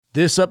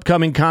This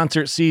upcoming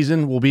concert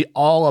season will be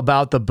all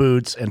about the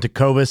boots, and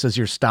Tecovas is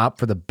your stop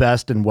for the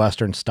best in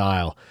Western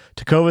style.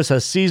 Tecovas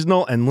has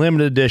seasonal and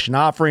limited edition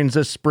offerings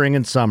this spring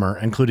and summer,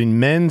 including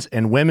men's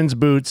and women's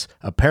boots,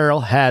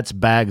 apparel, hats,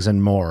 bags,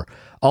 and more.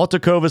 All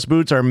Tecovas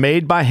boots are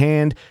made by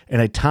hand in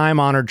a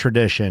time-honored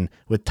tradition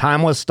with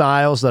timeless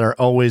styles that are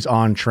always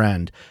on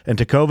trend. And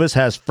Tecovas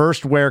has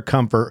first wear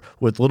comfort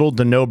with little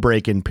to no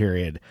break-in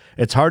period.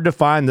 It's hard to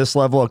find this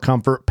level of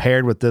comfort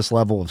paired with this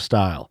level of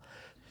style.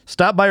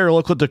 Stop by your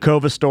local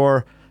Tecovas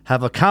store,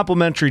 have a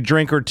complimentary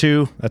drink or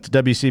two, that's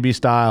WCB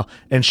style,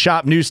 and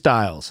shop new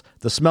styles.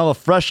 The smell of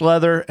fresh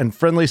leather and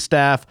friendly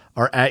staff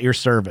are at your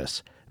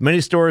service. Many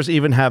stores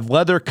even have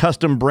leather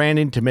custom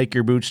branding to make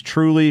your boots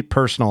truly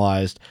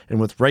personalized.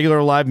 And with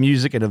regular live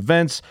music and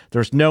events,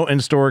 there's no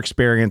in-store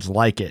experience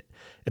like it.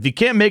 If you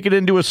can't make it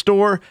into a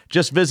store,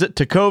 just visit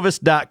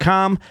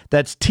tecovas.com.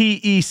 That's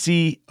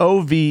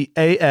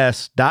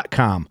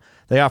TECOVAS.com.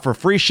 They offer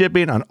free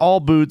shipping on all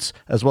boots,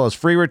 as well as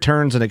free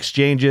returns and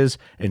exchanges,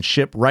 and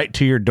ship right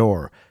to your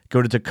door.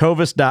 Go to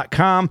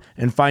tecovas.com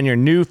and find your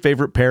new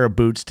favorite pair of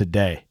boots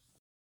today.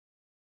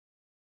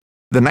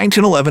 The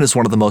 1911 is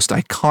one of the most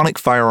iconic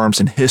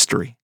firearms in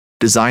history.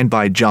 Designed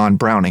by John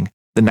Browning,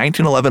 the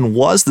 1911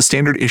 was the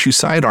standard issue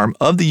sidearm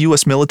of the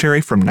U.S.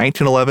 military from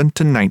 1911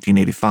 to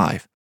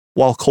 1985.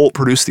 While Colt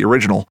produced the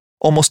original,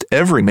 almost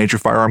every major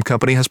firearm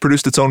company has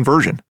produced its own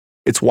version.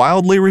 It's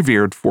wildly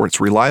revered for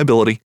its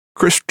reliability,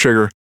 crisp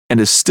trigger,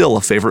 and is still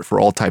a favorite for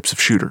all types of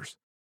shooters.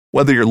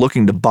 Whether you're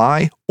looking to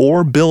buy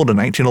or build a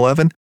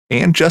 1911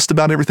 and just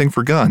about everything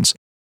for guns,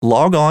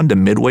 log on to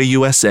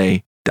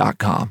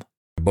midwayusa.com.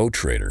 Boat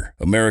Trader,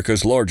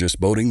 America's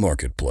largest boating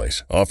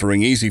marketplace,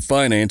 offering easy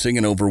financing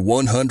and over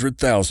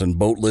 100,000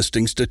 boat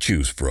listings to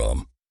choose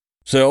from.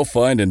 Sell,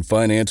 find, and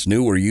finance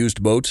new or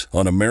used boats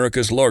on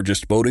America's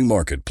largest boating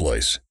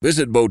marketplace.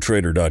 Visit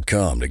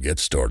BoatTrader.com to get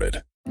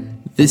started.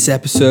 This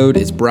episode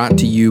is brought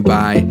to you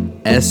by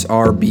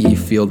SRB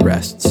Field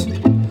Rests.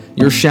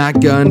 Your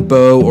shotgun,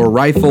 bow, or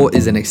rifle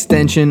is an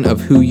extension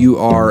of who you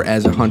are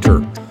as a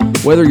hunter.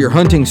 Whether you're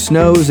hunting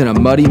snows in a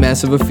muddy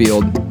mess of a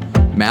field,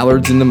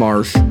 mallards in the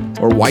marsh,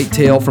 or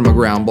whitetail from a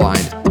ground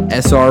blind,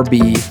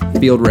 SRB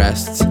Field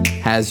Rests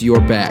has your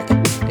back.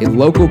 A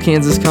local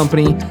Kansas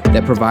company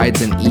that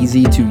provides an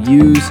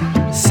easy-to-use,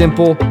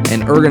 simple,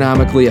 and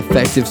ergonomically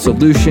effective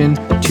solution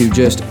to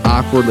just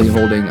awkwardly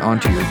holding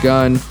onto your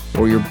gun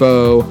or your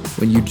bow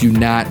when you do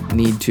not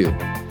need to,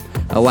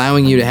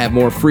 allowing you to have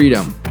more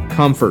freedom,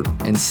 comfort,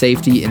 and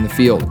safety in the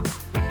field.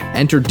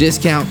 Enter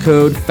discount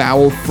code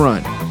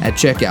FOULFRONT at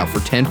checkout for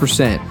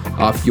 10%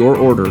 off your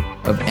order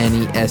of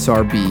any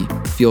SRB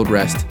Field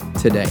Rest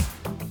today.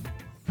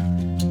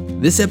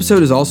 This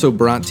episode is also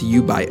brought to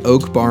you by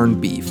Oak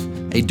Barn Beef,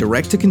 a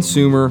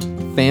direct-to-consumer,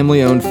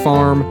 family-owned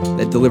farm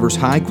that delivers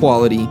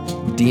high-quality,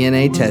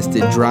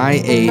 DNA-tested,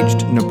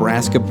 dry-aged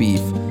Nebraska beef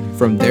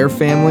from their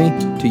family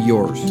to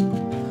yours.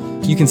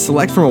 You can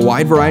select from a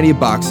wide variety of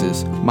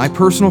boxes. My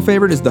personal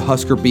favorite is the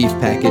Husker Beef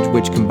package,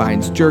 which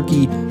combines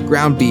jerky,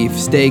 ground beef,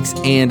 steaks,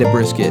 and a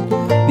brisket.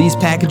 These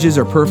packages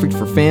are perfect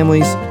for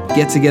families,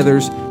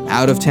 get-togethers,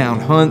 out-of-town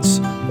hunts,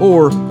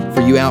 or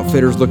for you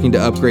outfitters looking to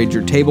upgrade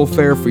your table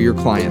fare for your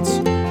clients.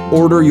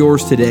 Order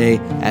yours today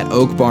at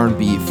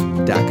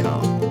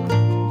oakbarnbeef.com.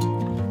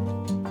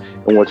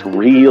 And what's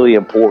really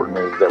important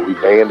is that we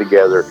band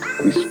together,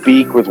 we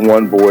speak with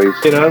one voice.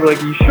 And I was like,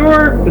 you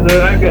sure? Because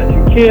I've got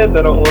 2 kids,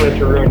 I don't want it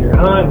to ruin your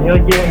hunt. And you're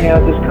like, yeah,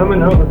 just come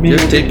and hunt with me.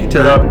 Just take your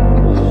time.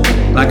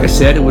 Like I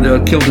said, it would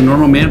have killed a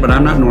normal man, but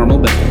I'm not normal,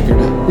 but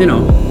you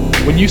know.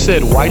 When you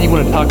said, why do you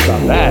want to talk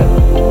about that?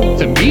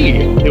 To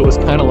me, it was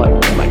kind of like,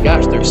 oh my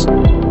gosh, there's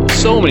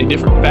so many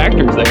different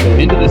factors that go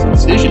into this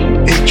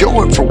decision.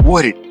 Enjoy it for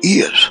what it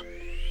is.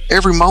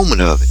 Every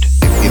moment of it.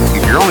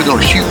 If you're only going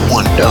to shoot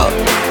one duck.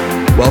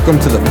 Welcome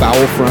to the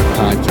Foul Front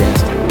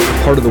Podcast,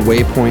 part of the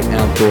Waypoint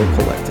Outdoor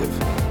Collective.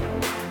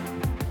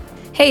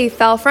 Hey,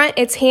 Foul Front,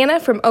 it's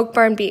Hannah from Oak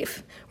Barn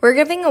Beef. We're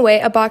giving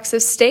away a box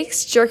of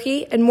steaks,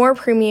 jerky, and more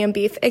premium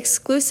beef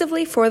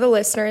exclusively for the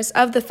listeners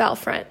of the Foul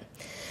Front.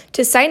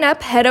 To sign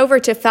up, head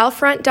over to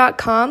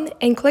foulfront.com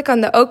and click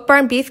on the Oak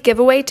Barn Beef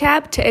giveaway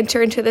tab to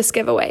enter into this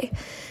giveaway.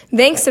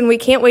 Thanks, and we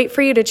can't wait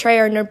for you to try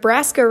our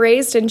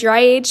Nebraska-raised and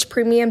dry-aged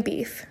premium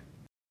beef.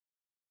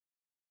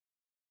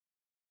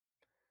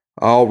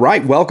 All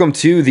right, welcome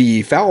to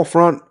the Foul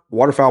Front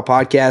Waterfowl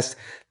Podcast.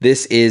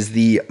 This is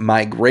the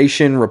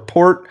Migration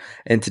Report,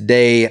 and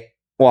today,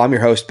 I'm your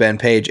host, Ben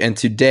Page, and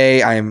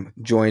today I am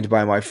joined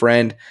by my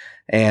friend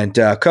and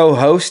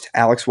co-host,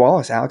 Alex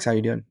Wallace. Alex, how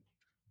you doing?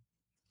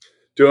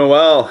 Doing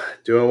well.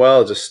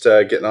 Just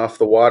getting off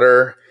the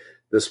water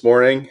this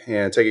morning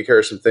and taking care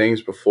of some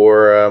things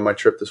before my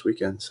trip this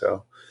weekend.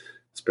 So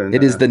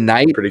it is the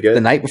night, pretty good.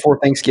 The night before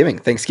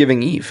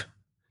Thanksgiving Eve.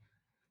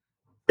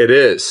 It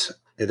is.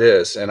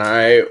 And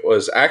I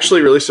was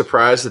actually really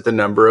surprised at the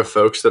number of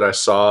folks that I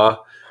saw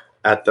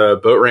at the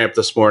boat ramp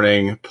this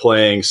morning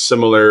playing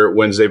similar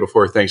Wednesday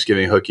before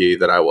Thanksgiving hooky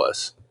that I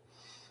was.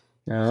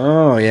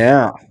 Oh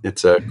yeah.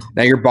 It's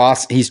now your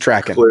boss, he's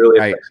tracking. Clearly.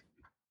 Right.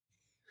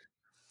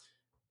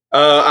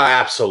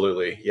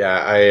 Absolutely. Yeah.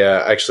 I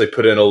actually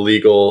put in a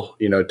legal,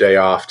 day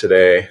off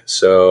today.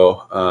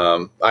 So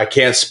I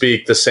can't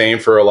speak the same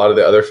for a lot of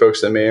the other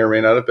folks that may or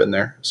may not have been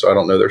there. So I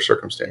don't know their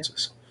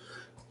circumstances.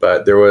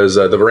 But there was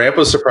the ramp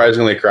was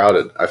surprisingly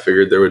crowded. I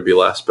figured there would be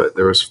less, but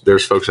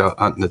there's folks out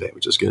hunting today,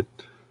 which is good.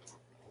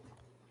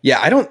 Yeah,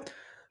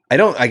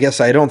 I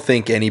guess I don't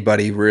think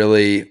anybody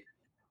really,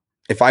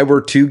 if I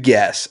were to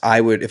guess,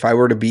 if I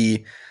were to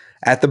be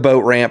at the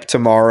boat ramp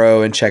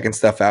tomorrow and checking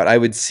stuff out, I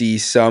would see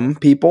some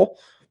people,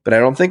 but I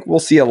don't think we'll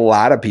see a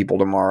lot of people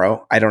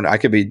tomorrow. I don't know. I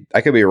could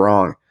be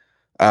wrong.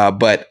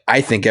 But I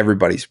think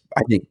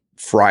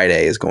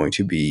Friday is going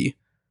to be,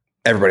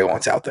 everybody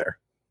wants out there.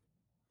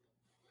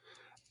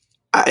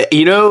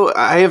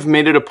 I have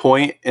made it a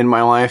point in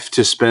my life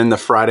to spend the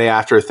Friday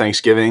after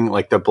Thanksgiving,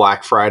 like the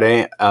Black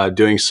Friday,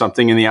 doing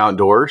something in the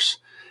outdoors.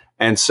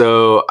 And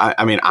so,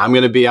 I'm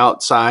going to be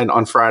outside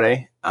on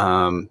Friday.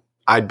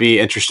 I'd be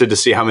interested to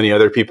see how many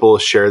other people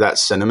share that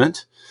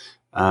sentiment.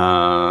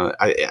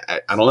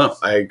 I don't know.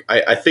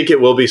 I think it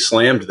will be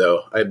slammed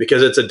though,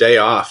 because it's a day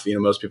off.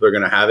 Most people are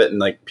going to have it, and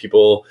like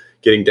people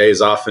getting days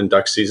off in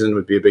duck season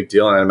would be a big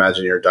deal. And I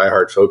imagine your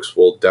diehard folks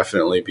will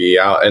definitely be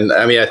out. And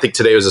I think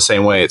today was the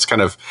same way. It's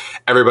kind of,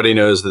 everybody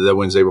knows that the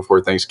Wednesday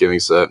before Thanksgiving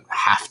is a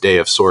half day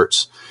of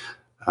sorts.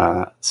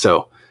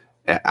 So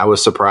I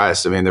was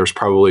surprised. There was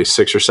probably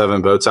 6 or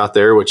 7 boats out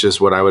there, which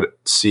is what I would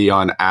see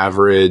on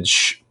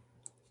average.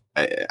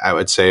 I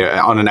would say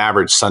on an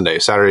average Sunday.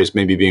 Saturdays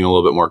maybe being a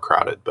little bit more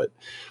crowded, but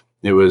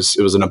it was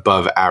an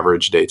above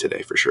average day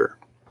today for sure.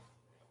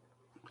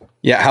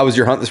 Yeah. How was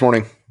your hunt this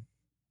morning?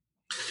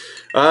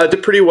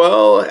 Did pretty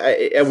well.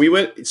 We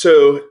went,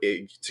 so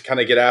to kind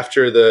of get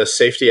after the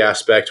safety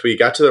aspect, we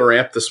got to the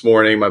ramp this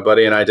morning. My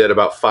buddy and I did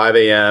about 5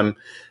 a.m.,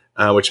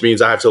 which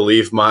means I have to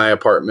leave my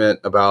apartment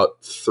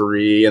about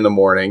 3 in the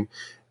morning.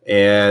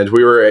 And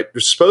we were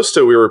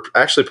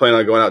actually planning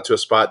on going out to a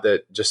spot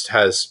that just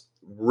has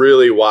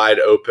really wide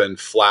open,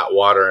 flat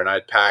water. And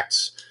I'd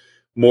packed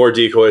more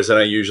decoys than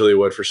I usually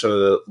would for some of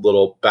the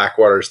little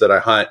backwaters that I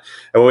hunt.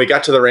 And when we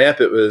got to the ramp,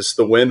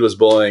 the wind was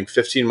blowing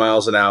 15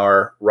 miles an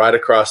hour right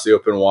across the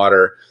open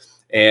water.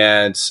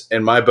 And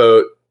in my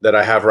boat that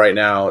I have right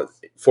now,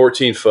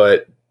 14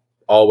 foot,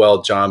 all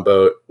well John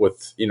boat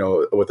with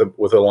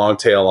a long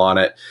tail on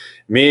it.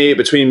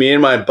 Between me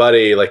and my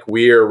buddy, like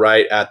we are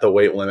right at the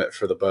weight limit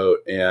for the boat,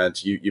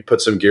 and you put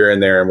some gear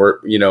in there, and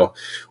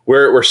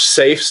we're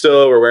safe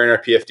still. We're wearing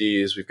our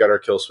PFDs. We've got our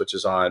kill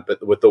switches on,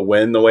 but with the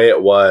wind the way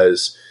it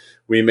was,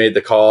 we made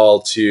the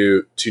call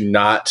to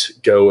not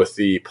go with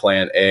the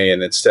plan A,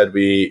 and instead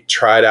we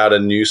tried out a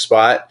new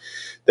spot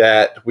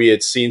that we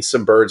had seen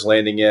some birds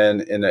landing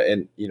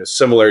in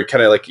similar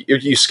kind of like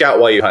you scout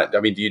while you hunt.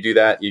 Do you do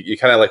that? You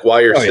kind of like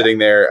while you're sitting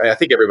there, I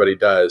think everybody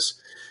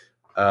does.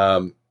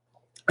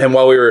 And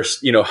while we were,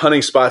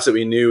 hunting spots that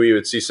we knew we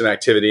would see some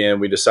activity in,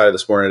 we decided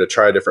this morning to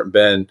try a different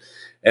bend,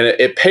 and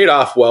it paid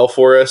off well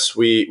for us.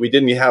 We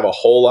didn't have a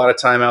whole lot of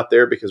time out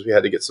there because we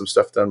had to get some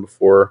stuff done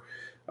before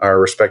our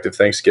respective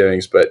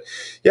Thanksgivings, but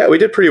yeah, we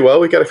did pretty well.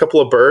 We got a couple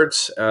of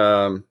birds.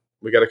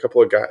 We got a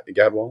couple of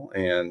gadwall,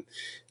 and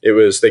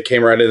they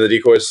came right into the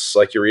decoys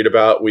like you read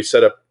about. We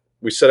set up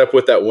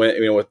with that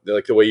wind, with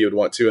like the way you would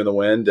want to in the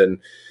wind, and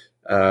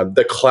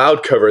the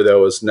cloud cover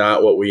though was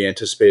not what we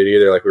anticipated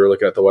either. Like we were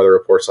looking at the weather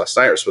reports last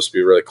night. It was supposed to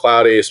be really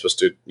cloudy. It's supposed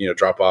to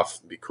drop off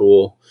and be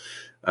cool,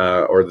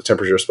 or the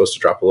temperature was supposed to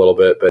drop a little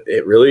bit. But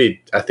it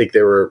really, I think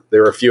they were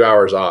a few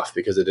hours off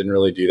because it didn't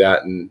really do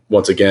that. And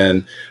once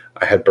again,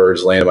 I had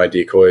birds land my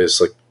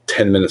decoys like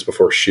 10 minutes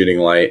before shooting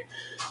light,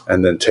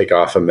 and then take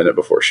off a minute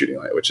before shooting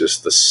light, which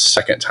is the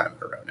second time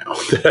in a row now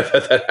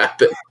that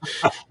happened.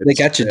 They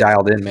got you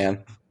dialed in,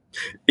 man.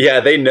 Yeah,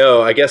 they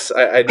know. I guess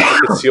I need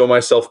to conceal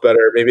myself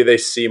better. Maybe they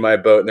see my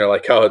boat and they're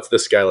like, "Oh, it's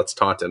this guy. Let's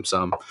taunt him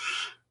some."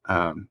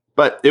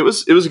 But it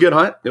was a good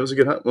hunt. It was a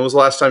good hunt. When was the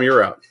last time you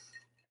were out?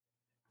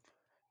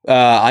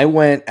 I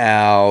went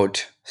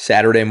out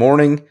Saturday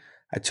morning.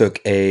 I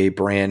took a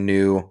brand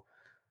new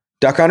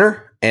duck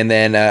hunter and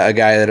then a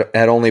guy that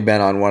had only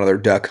been on one other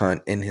duck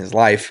hunt in his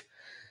life.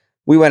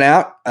 We went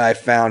out. I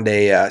found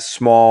a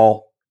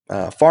small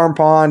farm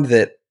pond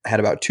that had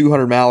about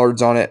 200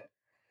 mallards on it.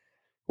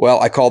 Well,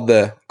 I called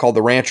the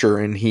rancher,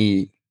 and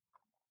he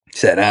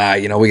said,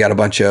 we got a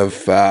bunch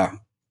of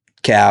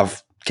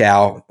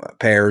cow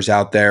pairs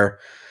out there.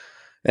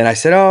 And I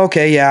said, oh,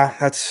 okay, yeah,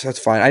 that's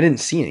fine. I didn't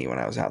see any when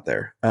I was out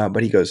there.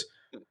 But he goes,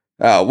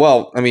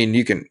 well,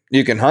 you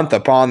can hunt the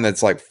pond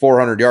that's like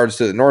 400 yards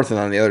to the north and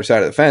on the other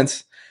side of the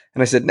fence.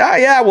 And I said,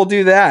 yeah, we'll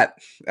do that.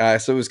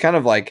 So it was kind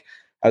of like,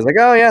 I was like,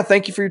 oh yeah,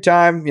 thank you for your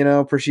time,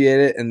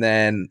 appreciate it. And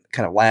then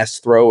kind of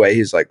last throwaway,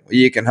 he's like, well,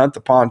 you can hunt the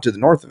pond to the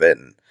north of it.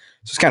 And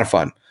so it's kind of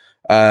fun.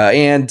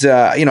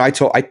 I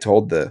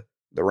told the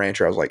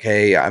rancher, I was like,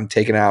 hey, I'm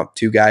taking out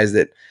 2 guys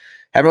that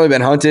haven't really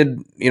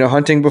been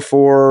hunting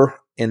before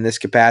in this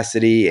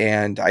capacity.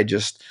 And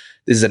this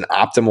is an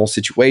optimal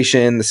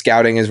situation. The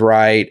scouting is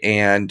right.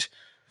 And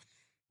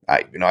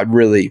I'd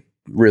really,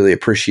 really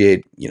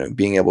appreciate,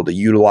 being able to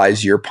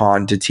utilize your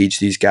pond to teach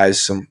these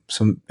guys some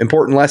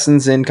important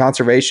lessons in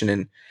conservation.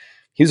 And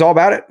he was all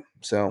about it.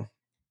 So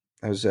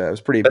it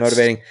was pretty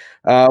motivating.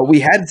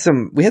 We had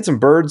some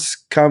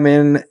birds come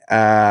in.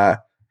 They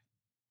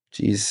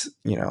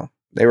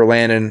were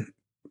landing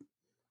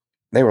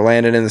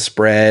in the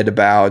spread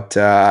about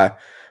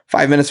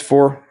 5 minutes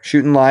before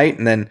shooting light,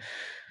 and then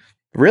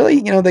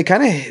really,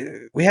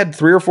 we had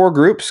 3 or 4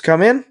 groups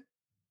come in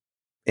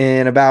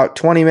about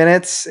 20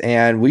 minutes,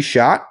 and we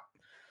shot.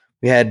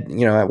 We had,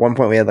 at one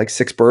point we had like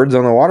 6 birds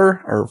on the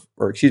water,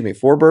 or excuse me,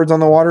 4 birds on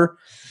the water.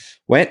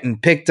 Went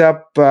and picked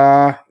up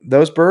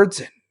those birds,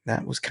 and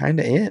that was kind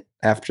of it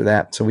after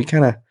that. So we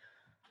kind of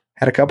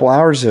had a couple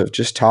hours of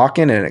just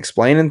talking and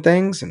explaining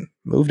things and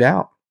moved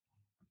out.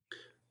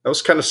 That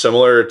was kind of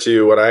similar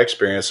to what I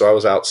experienced. So I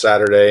was out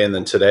Saturday and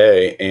then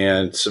today,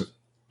 and so,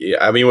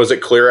 was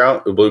it clear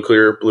out? Blue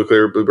clear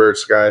bluebird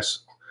skies,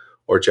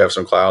 or did you have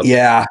some clouds?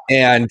 Yeah,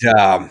 and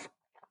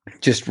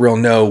just real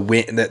no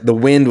wind. The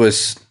wind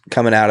was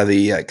coming out of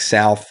the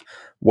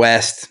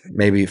southwest,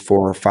 maybe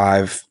 4 or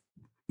 5,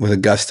 with a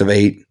gust of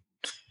 8.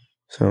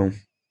 So.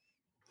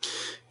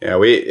 Yeah,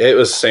 it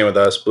was the same with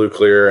us, blue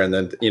clear, and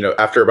then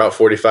after about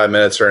 45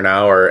 minutes or an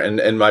hour,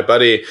 and my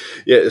buddy,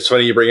 it's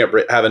funny you bring up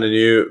having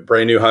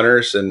brand new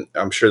hunters, and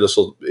I'm sure this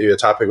will be a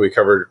topic we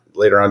covered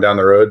later on down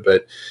the road.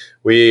 But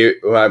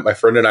my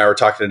friend and I were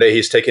talking today.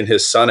 He's taken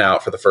his son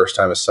out for the first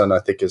time. His son, I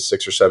think, is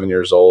 6 or 7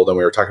 years old, and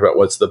we were talking about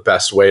what's the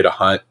best way to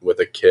hunt with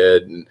a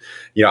kid. And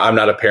I'm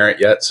not a parent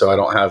yet, so I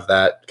don't have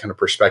that kind of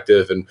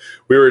perspective. And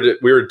we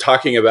were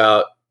talking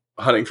about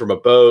hunting from a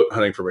boat,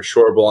 hunting from a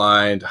shore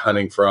blind,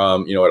 hunting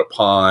from, at a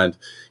pond,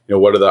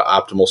 what are the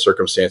optimal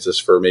circumstances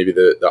for maybe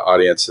the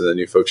audience and the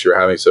new folks you're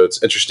having. So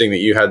it's interesting that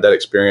you had that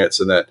experience,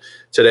 and that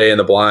today in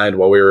the blind,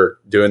 while we were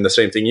doing the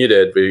same thing you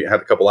did, we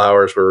had a couple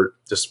hours, we were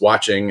just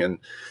watching and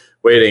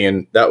waiting,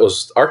 and that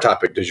was our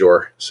topic du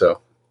jour. So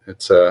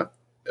it's,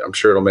 I'm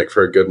sure it'll make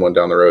for a good one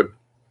down the road.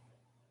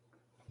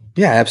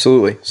 Yeah,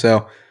 absolutely.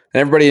 So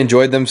everybody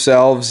enjoyed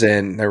themselves,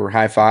 and there were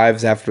high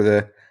fives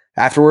afterwards.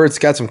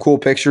 Got some cool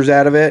pictures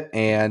out of it,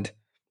 and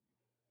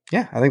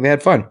yeah, I think they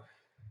had fun.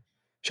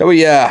 Should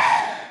we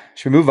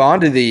move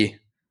on to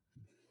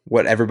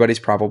what everybody's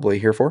probably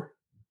here for?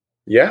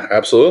 Yeah,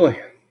 absolutely.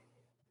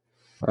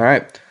 All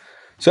right.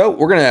 So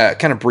we're going to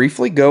kind of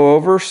briefly go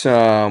over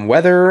some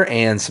weather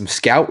and some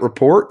scout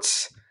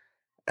reports.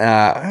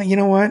 You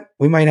know what?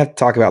 We might have to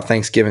talk about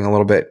Thanksgiving a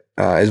little bit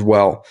as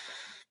well,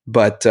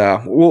 but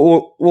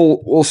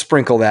we'll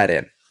sprinkle that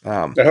in.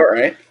 All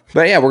right.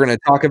 But yeah, we're going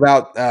to talk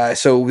about,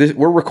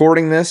 we're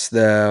recording this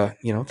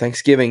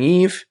Thanksgiving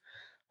Eve.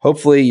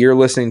 Hopefully you're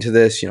listening to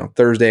this,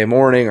 Thursday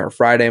morning or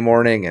Friday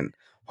morning, and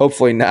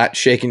hopefully not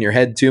shaking your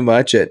head too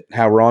much at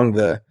how wrong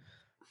the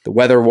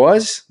weather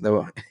was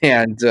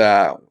and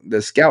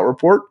the scout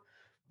report.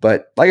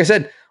 But like I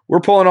said, we're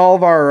pulling all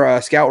of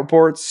our scout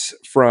reports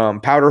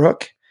from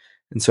Powderhook.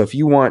 And so if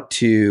you want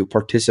to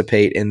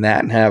participate in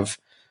that and have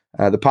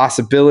the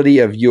possibility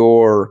of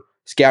your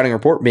scouting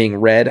report being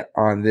read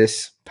on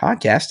this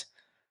podcast,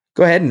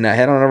 go ahead and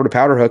head on over to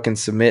Powderhook and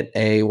submit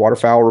a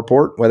waterfowl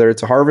report, whether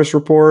it's a harvest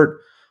report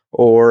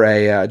or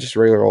a just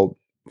regular old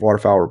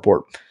waterfowl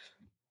report.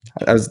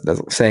 I was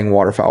saying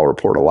waterfowl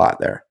report a lot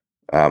there.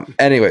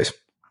 Anyways,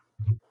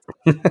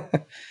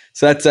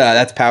 so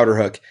that's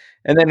Powderhook.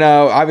 And then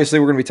obviously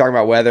we're going to be talking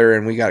about weather,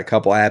 and we got a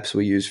couple apps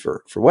we use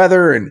for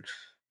weather, and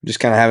just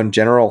kind of having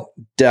general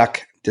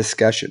duck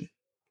discussion.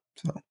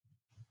 So.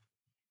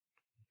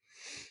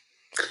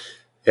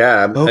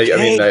 Yeah,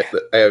 okay.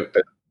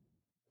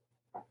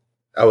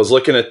 I was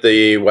looking at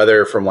the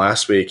weather from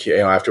last week,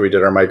 after we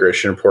did our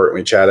migration report and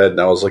we chatted,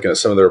 and I was looking at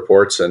some of the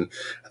reports, and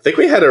I think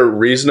we had a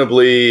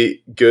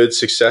reasonably good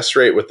success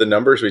rate with the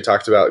numbers we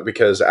talked about,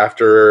 because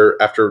after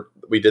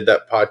we did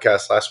that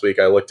podcast last week,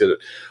 I looked at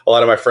a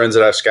lot of my friends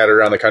that I've scattered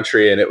around the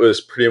country, and it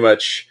was pretty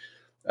much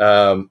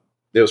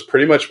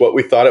what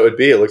we thought it would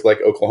be. It looked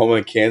like Oklahoma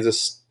and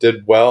Kansas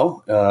did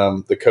well.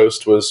 The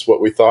coast was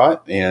what we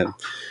thought, and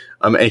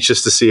I'm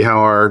anxious to see how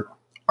our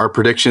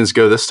predictions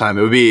go this time.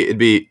 It'd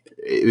be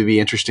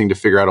interesting to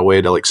figure out a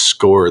way to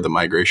score the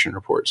migration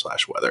report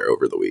 / weather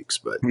over the weeks,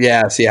 but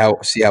yeah, see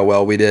how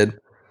well we did.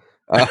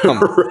 Right.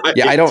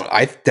 Yeah, I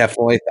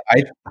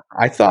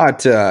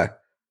thought,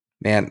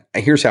 man,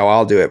 here's how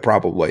I'll do it.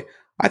 Probably.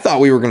 I thought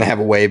we were going to have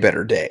a way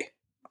better day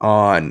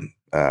on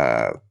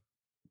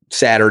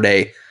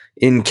Saturday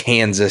in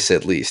Kansas,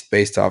 at least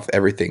based off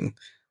everything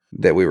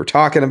that we were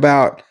talking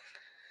about.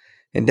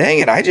 And dang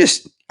it,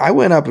 I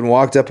went up and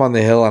walked up on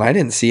the hill, and I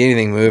didn't see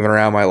anything moving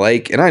around my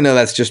lake. And I know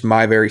that's just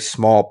my very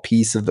small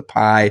piece of the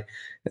pie,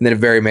 and that it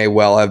very may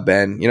well have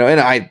been, and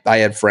I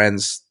had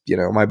friends,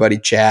 my buddy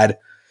Chad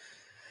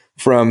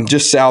from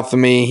just south of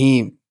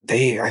me.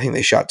 I think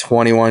they shot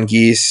 21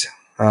 geese.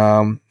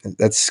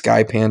 That's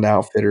Sky Panda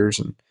Outfitters.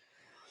 And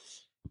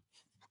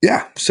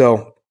yeah,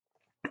 so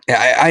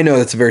I know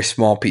that's a very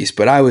small piece,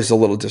 but I was a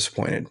little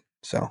disappointed.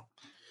 So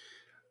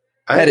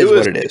that is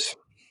what it is.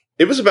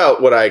 It was about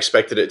what I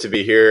expected it to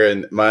be here.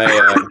 And my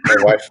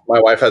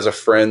wife has a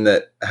friend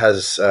that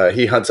has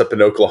he hunts up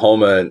in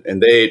Oklahoma,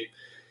 and they,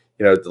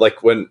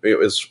 like when it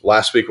was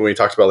last week when we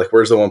talked about like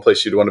where's the one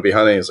place you'd want to be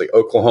hunting, it's like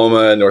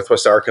Oklahoma,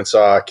 Northwest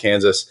Arkansas,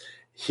 Kansas.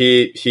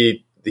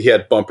 He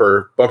had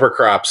bumper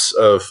crops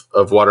of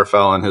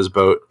waterfowl in his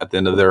boat at the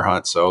end of their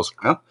hunt. So I was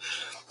like, oh,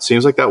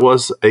 seems like that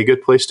was a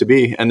good place to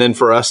be. And then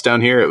for us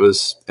down here, it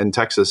was in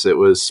Texas, it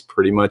was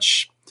pretty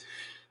much,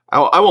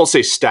 I won't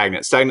say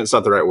stagnant. Stagnant's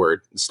not the right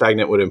word.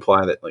 Stagnant would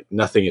imply that like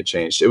nothing had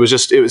changed.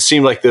 It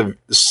seemed like the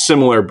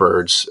similar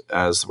birds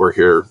as were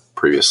here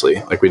previously.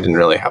 Like we didn't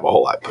really have a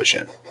whole lot push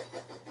in.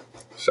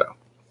 So,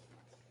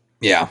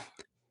 yeah.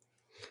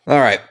 All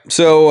right.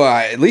 So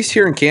at least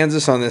here in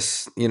Kansas on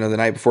this, the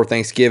night before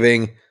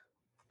Thanksgiving,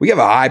 we have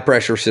a high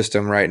pressure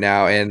system right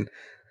now. And,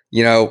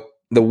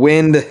 the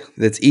wind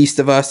that's east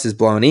of us is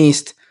blowing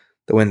east.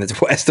 The wind that's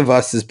west of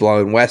us is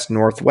blowing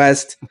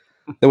west-northwest.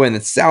 The wind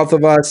that's south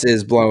of us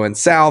is blowing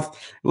south.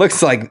 It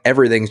looks like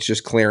everything's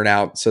just clearing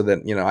out so that,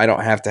 I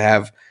don't have to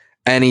have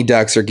any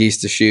ducks or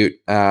geese to shoot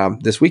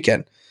this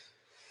weekend.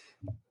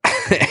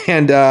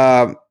 And,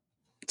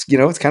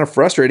 it's kind of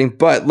frustrating,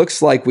 but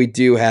looks like we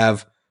do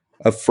have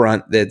a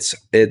front it's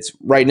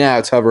right now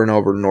it's hovering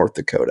over North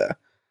Dakota,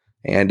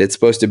 and it's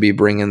supposed to be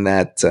bringing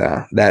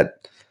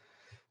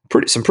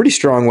some pretty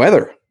strong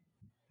weather.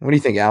 What do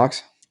you think,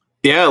 Alex?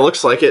 Yeah, it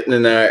looks like it.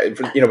 And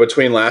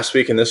between last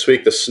week and this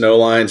week, the snow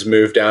lines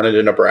moved down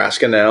into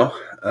Nebraska now.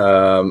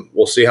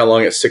 We'll see how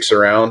long it sticks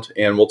around,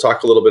 and we'll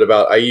talk a little bit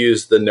about. I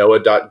use the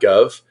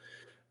NOAA.gov.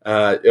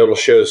 It'll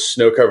show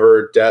snow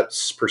cover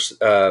depths,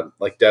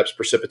 depths,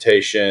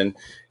 precipitation,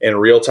 and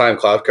real-time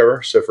cloud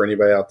cover. So for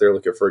anybody out there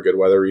looking for a good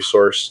weather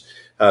resource,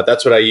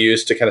 that's what I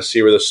used to kind of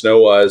see where the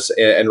snow was.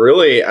 And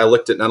really, I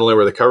looked at not only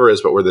where the cover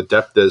is, but where the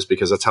depth is,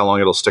 because that's how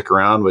long it'll stick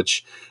around,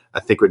 which I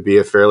think would be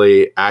a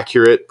fairly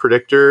accurate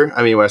predictor.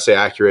 I mean, when I say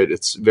accurate,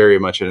 it's very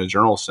much in a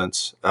general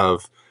sense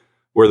of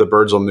where the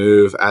birds will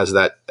move as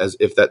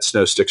if that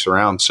snow sticks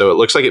around. So it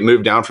looks like it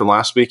moved down from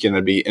last week, and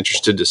I'd be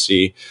interested to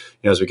see,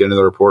 as we get into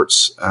the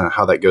reports,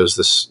 how that goes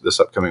this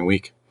upcoming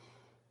week.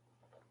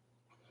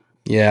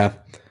 Yeah.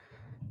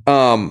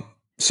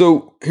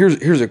 So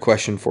here's a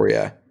question for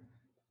you.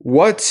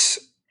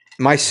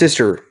 My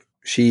sister,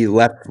 she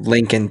left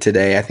Lincoln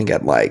today, I think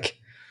at like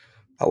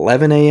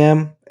 11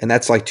 a.m. and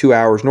that's like 2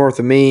 hours north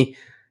of me.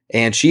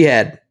 And she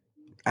had,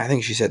 I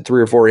think she said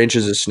 3 or 4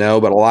 inches of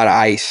snow, but a lot of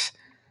ice.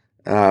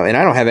 And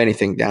I don't have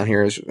anything down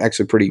here. It's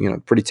actually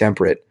pretty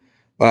temperate.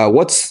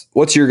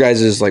 What's your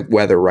guys' like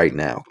weather right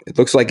now? It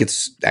looks like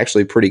it's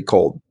actually pretty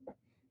cold.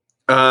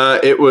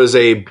 It was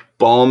a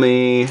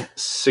balmy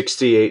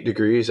 68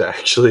 degrees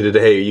actually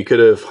today. You could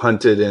have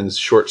hunted in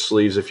short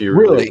sleeves if you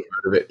really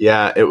part of it.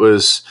 Yeah, it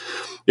was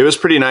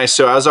pretty nice.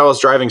 So as I was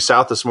driving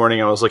south this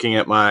morning, I was looking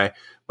at my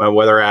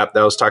weather app that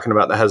I was talking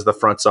about that has the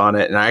fronts on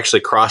it, and I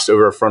actually crossed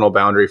over a frontal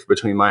boundary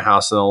between my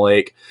house and the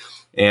lake.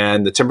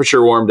 And the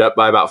temperature warmed up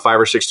by about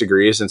 5 or 6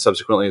 degrees, and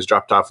subsequently has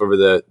dropped off over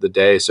the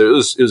day. So it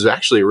was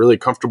actually a really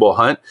comfortable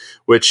hunt,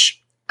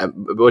 which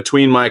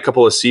between my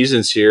couple of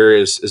seasons here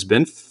has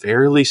been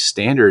fairly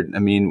standard. I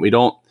mean, we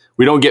don't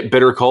get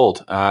bitter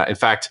cold. In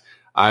fact,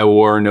 I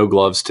wore no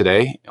gloves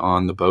today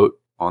on the boat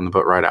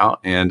ride out,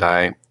 and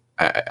I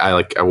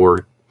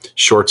wore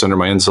shorts under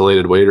my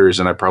insulated waders,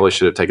 and I probably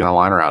should have taken the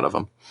liner out of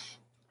them.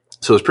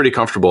 So it's pretty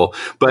comfortable.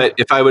 But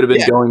if I would have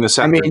been going this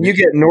afternoon, I mean, you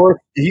get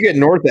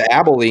north of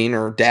Abilene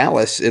or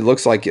Dallas, it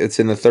looks like it's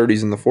in the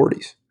 30s and the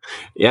 40s.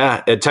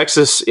 Yeah, at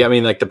Texas, I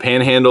mean, like the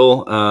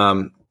Panhandle,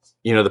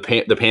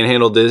 the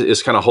Panhandle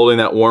is kind of holding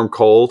that warm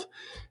cold,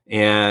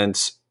 and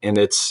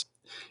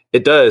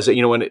it does.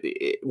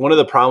 One of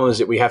the problems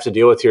that we have to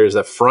deal with here is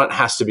the front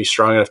has to be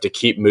strong enough to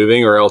keep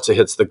moving, or else it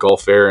hits the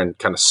Gulf Air and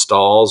kind of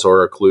stalls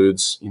or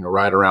occludes,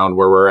 right around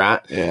where we're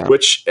at. Yeah.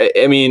 Which,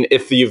 I mean,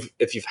 if you've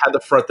had the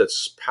front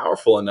that's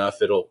powerful enough,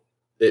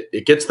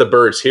 it gets the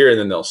birds here and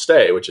then they'll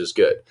stay, which is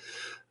good.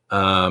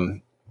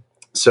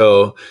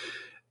 So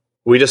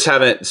we just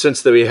haven't,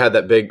 since we had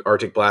that big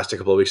Arctic blast a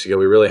couple of weeks ago,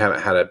 we really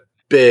haven't had a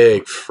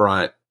big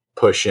front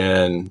push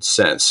in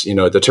since.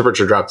 The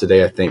temperature dropped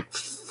today, I think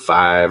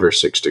 5 or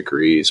 6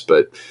 degrees,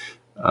 but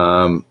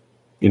I'm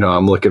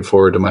looking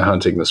forward to my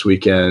hunting this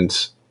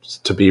weekend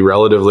to be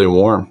relatively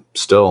warm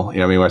still.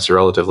 I mean, when I say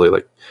relatively,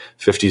 like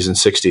 50s and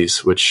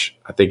 60s, which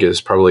I think is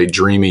probably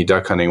dreamy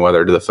duck hunting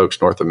weather to the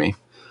folks north of me.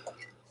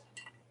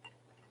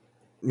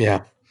 Yeah.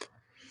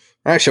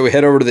 All right, shall we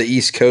head over to the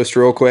East Coast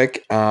real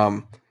quick?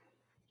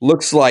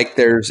 Looks like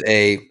there's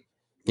a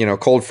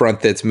cold front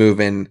that's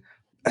moving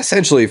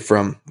essentially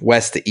from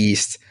west to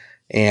east,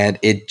 and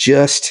it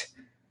just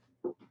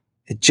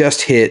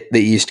hit the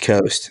East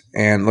Coast,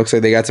 and looks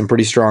like they got some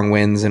pretty strong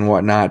winds and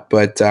whatnot.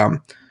 But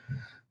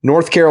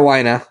North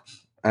Carolina,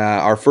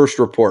 our first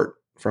report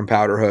from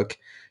Powder Hook,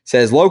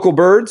 says local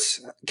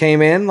birds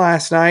came in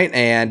last night,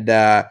 and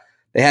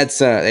they had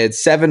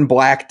 7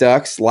 black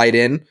ducks light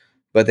in,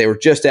 but they were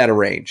just out of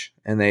range,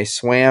 and they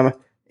swam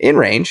in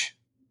range.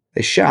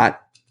 They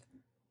shot,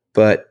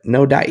 but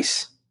no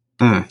dice.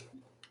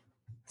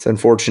 It's an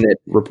unfortunate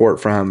report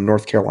from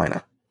North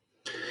Carolina.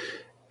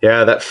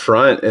 Yeah, that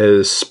front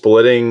is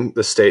splitting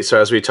the state.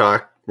 So as we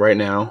talked right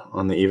now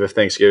on the eve of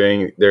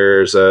Thanksgiving.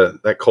 There's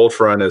that cold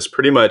front is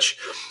pretty much,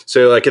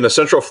 so like in the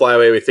central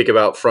flyway, we think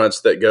about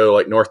fronts that go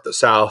like north to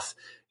south.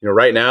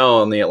 Right now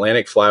on the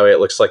Atlantic flyway, it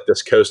looks like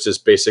this coast is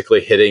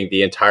basically hitting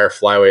the entire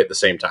flyway at the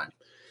same time,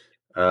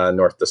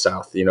 north to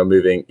south,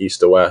 moving east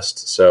to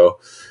west.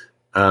 So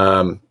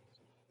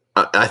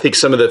I think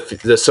some of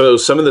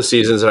the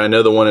seasons, and I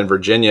know the one in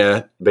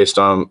Virginia, based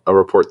on a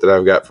report that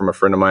I've got from a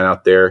friend of mine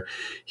out there,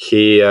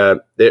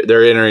 they're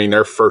entering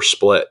their first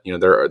split.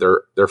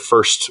 Their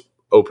first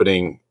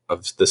opening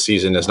of the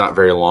season is not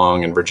very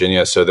long in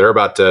Virginia, so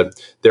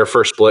their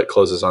first split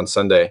closes on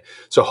Sunday.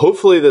 So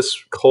hopefully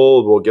this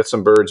cold will get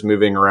some birds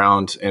moving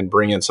around and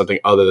bring in something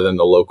other than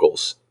the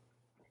locals.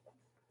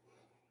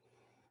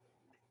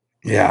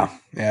 Yeah,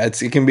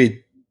 it can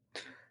be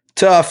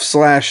tough /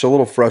 a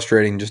little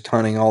frustrating just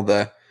hunting all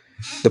the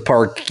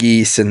park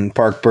geese and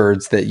park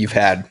birds that you've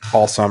had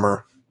all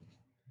summer.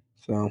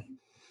 So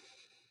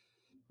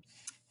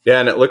yeah,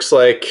 and it looks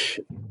like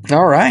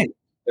all right.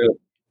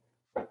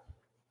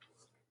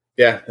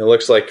 Yeah, it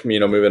looks like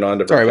moving on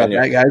to Virginia. Sorry about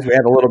that, guys. We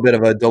had a little bit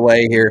of a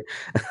delay here.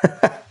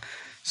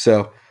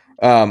 So,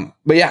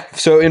 but yeah,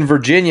 so in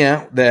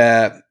Virginia,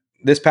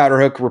 this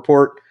Powder Hook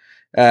report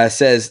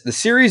says the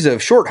series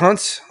of short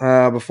hunts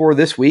before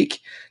this week,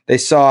 they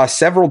saw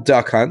several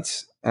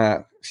ducks,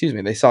 and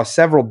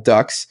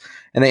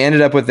they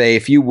ended up with a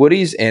few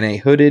woodies and a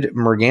hooded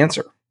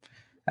merganser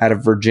out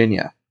of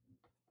Virginia.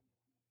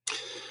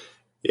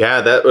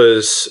 Yeah, that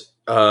was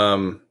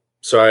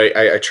so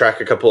I track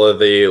a couple of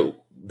the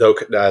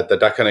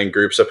duck hunting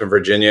groups up in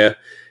Virginia,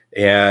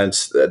 and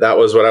that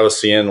was what I was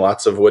seeing.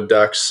 Lots of wood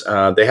ducks.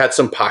 They had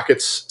some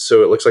pockets,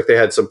 so it looks like they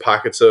had some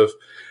pockets of,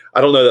 I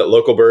don't know that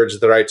local birds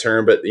is the right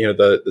term, but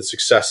the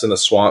success in the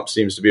swamp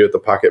seems to be with the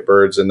pocket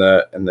birds and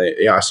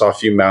I saw a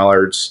few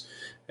mallards,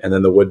 and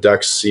then the wood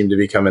ducks seem to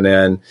be coming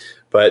in,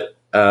 but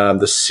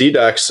the sea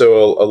ducks.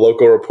 So a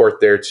local report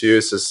there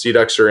too says sea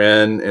ducks are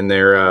in, and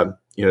they're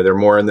they're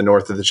more in the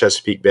north of the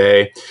Chesapeake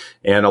Bay,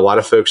 and a lot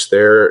of folks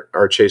there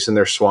are chasing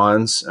their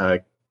swans.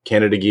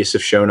 Canada geese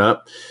have shown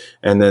up,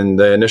 and then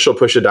the initial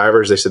push of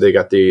divers, they said they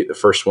got the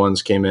first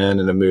ones came in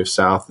and have moved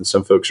south, and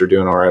some folks are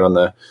doing all right on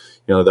the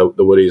the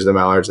woodies, the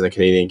mallards, and the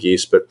Canadian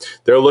geese. But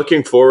they're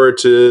looking forward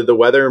to the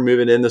weather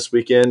moving in this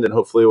weekend, and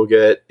hopefully we'll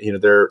get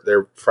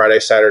their Friday,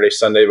 Saturday,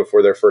 Sunday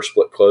before their first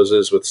split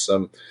closes with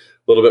some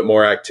little bit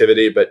more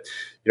activity. But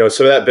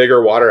some of that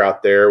bigger water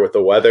out there with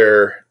the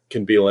weather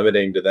can be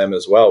limiting to them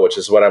as well, which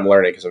is what I'm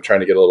learning because I'm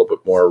trying to get a little bit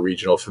more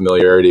regional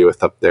familiarity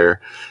with up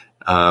there.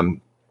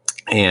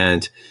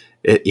 And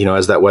it,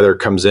 as that weather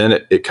comes in,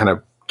 it kind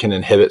of can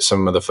inhibit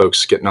some of the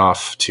folks getting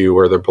off to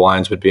where their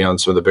blinds would be on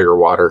some of the bigger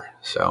water.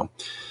 So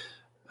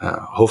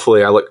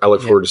hopefully I look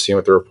forward to seeing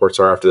what the reports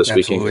are after this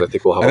weekend, because I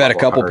think we'll have. I've had a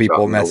couple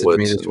people message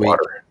me this week.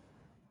 Water.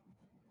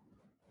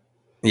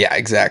 Yeah,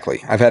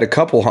 exactly. I've had a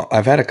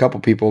couple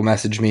people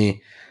message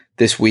me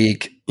this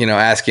week,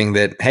 asking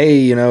that,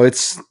 hey,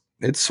 it's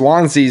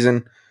swan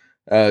season,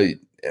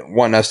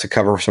 wanting us to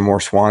cover some more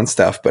swan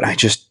stuff, but I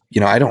just,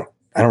 I don't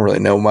really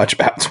know much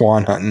about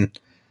swan hunting.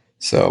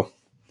 So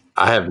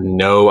I have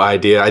no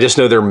idea. I just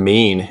know they're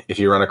mean if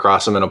you run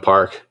across them in a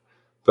park,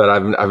 but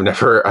I've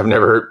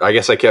never, I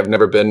guess I've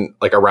never been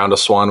like around a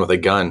swan with a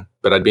gun,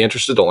 but I'd be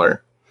interested to learn.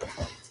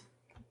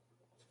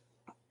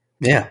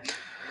 Yeah.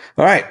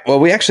 All right.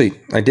 Well,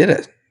 I did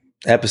an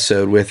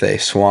episode with a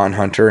swan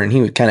hunter, and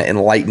he kind of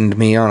enlightened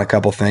me on a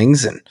couple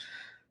things, and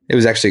it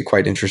was actually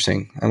quite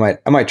interesting. I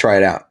might try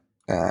it out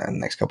in the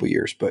next couple of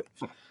years, but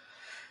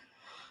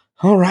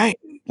all right,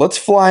 let's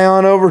fly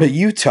on over to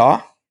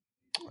Utah.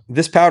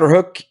 This Powder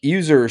Hook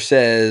user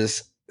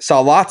saw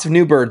lots of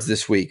new birds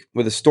this week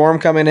with a storm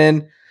coming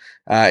in.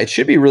 It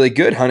should be really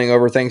good hunting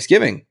over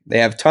Thanksgiving. They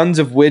have tons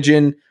of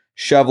widgeon,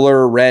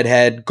 shoveler,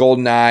 redhead,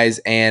 golden eyes,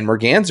 and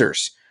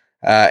mergansers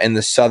in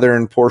the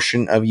southern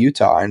portion of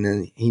Utah. And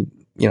then he,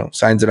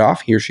 signs it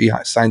off. He or she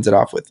signs it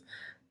off with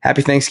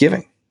Happy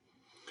Thanksgiving.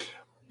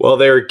 Well,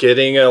 they're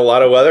getting a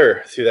lot of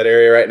weather through that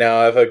area right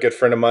now. I have a good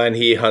friend of mine.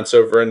 He hunts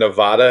over in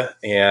Nevada,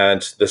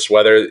 and this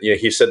weather,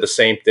 he said the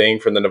same thing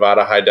from the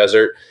Nevada high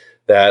desert,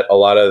 that a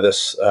lot of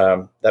this,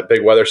 that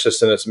big weather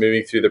system that's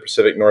moving through the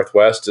Pacific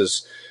Northwest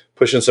is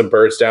pushing some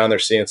birds down. They're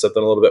seeing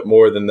something a little bit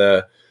more than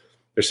the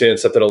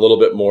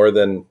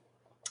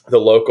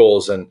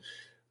locals. And,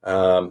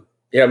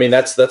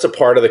 that's a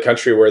part of the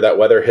country where that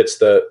weather hits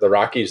the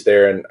Rockies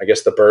there. And I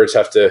guess the birds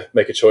have to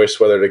make a choice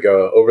whether to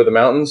go over the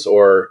mountains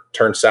or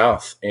turn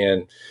south.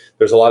 And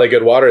there's a lot of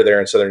good water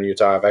there in southern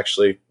Utah. I've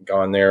actually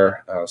gone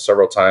there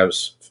several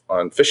times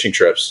on fishing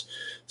trips.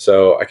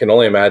 So I can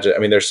only imagine. I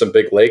mean, there's some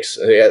big lakes.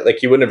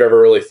 Like you wouldn't have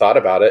ever really thought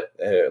about it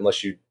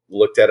unless you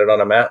looked at it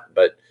on a map.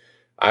 But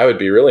I would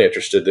be really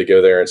interested to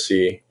go there and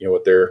see,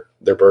 what their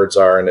birds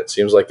are. And it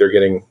seems like they're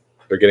getting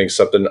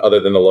something other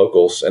than the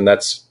locals, and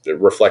that's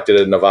reflected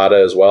in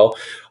Nevada as well.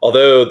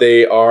 Although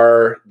the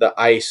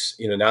ice,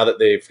 now that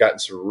they've gotten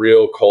some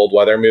real cold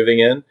weather moving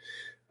in,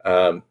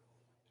 the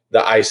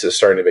ice is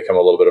starting to become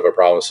a little bit of a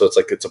problem. So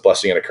it's a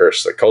blessing and a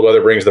curse. Like cold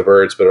weather brings the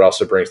birds, but it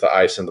also brings the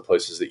ice in the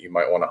places that you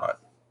might want to hunt.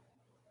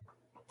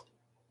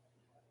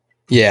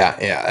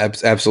 Yeah,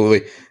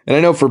 absolutely. And I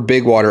know for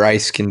big water,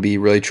 ice can be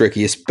really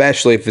tricky,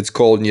 especially if it's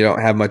cold and you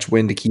don't have much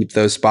wind to keep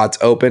those spots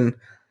open.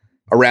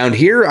 Around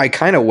here, I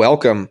kind of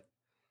welcome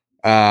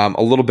a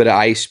little bit of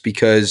ice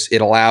because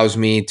it allows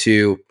me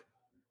to,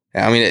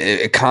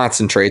 it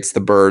concentrates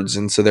the birds.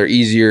 And so they're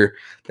easier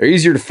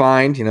to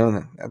find,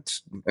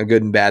 that's a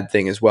good and bad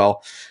thing as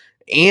well.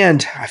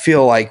 And I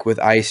feel like with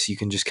ice, you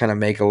can just kind of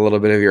make a little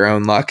bit of your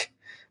own luck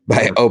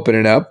by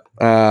opening up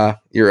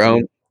your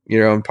own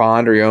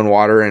pond or your own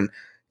water. And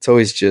it's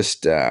always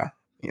just, it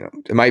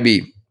might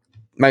be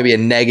a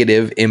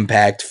negative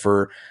impact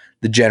for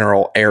the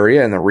general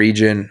area and the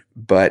region,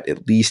 but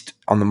at least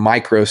on the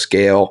micro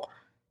scale,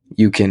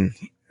 you can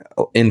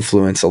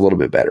influence a little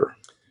bit better.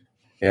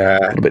 Yeah.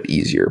 A little bit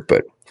easier,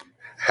 but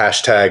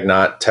hashtag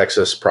not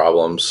Texas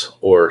problems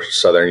or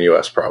Southern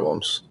U.S.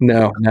 problems.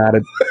 No, not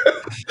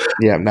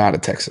a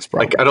Texas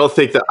problem. Like, I don't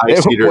think that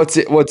ice eater.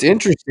 What's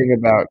interesting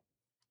about.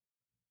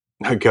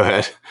 Go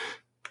ahead.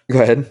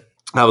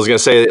 I was going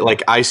to say,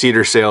 like, ice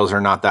eater sales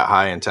are not that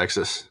high in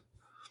Texas.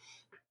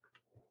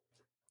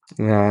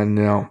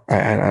 No,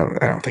 I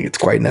don't think it's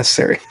quite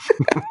necessary.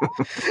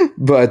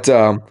 But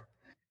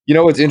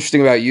what's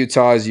interesting about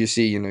Utah is you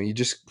see,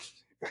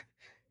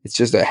 it's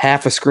just a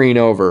half a screen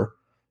over,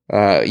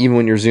 even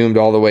when you're zoomed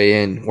all the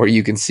way in, where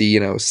you can see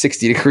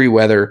 60-degree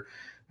weather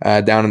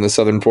down in the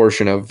southern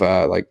portion of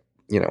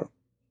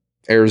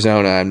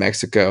Arizona and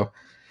Mexico,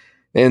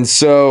 and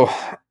so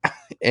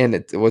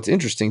what's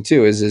interesting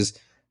too is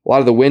a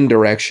lot of the wind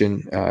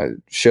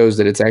direction shows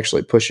that it's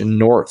actually pushing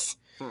north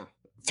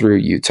through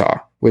Utah,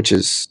 which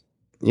is,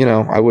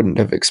 I wouldn't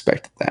have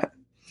expected that.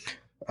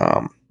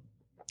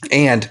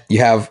 And you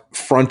have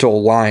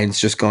frontal lines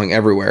just going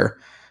everywhere.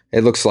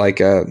 It looks like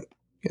a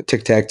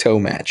tic-tac-toe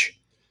match.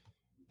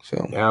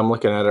 So yeah, I'm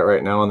looking at it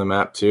right now on the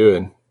map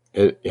too,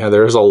 and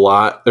there's a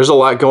lot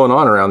going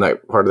on around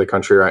that part of the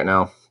country right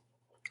now.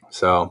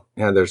 So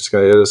yeah, it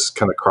is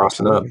kind of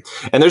crossing up,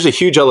 and there's a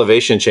huge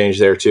elevation change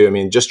there too. I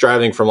mean, just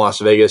driving from Las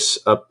Vegas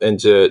up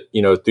into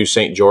through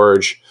St.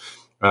 George,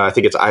 I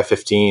think it's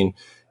I-15.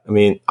 I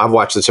mean, I've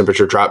watched the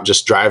temperature drop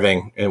just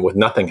driving and with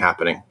nothing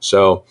happening.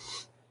 So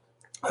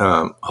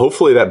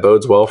hopefully that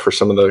bodes well for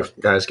some of the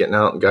guys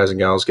and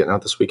gals getting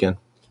out this weekend.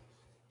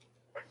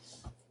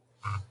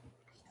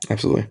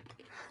 Absolutely.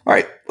 All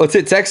right, let's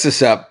hit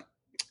Texas up.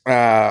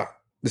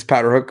 This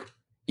Powderhook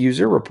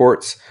user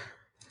reports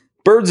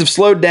birds have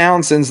slowed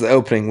down since the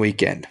opening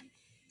weekend,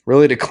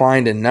 really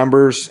declined in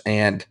numbers,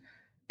 and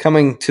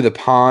coming to the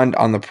pond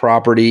on the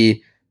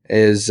property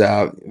is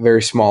a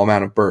very small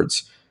amount of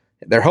birds.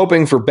 They're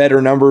hoping for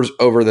better numbers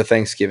over the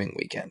Thanksgiving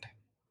weekend.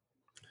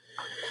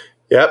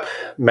 Yep,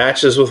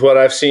 matches with what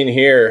I've seen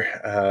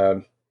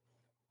here.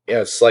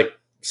 It's like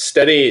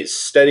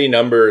steady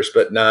numbers,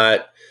 but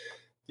not.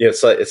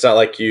 It's not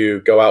like you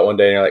go out one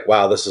day and you're like,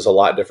 wow, this is a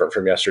lot different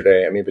from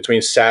yesterday. I mean,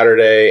 between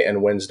Saturday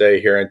and Wednesday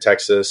here in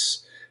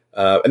Texas,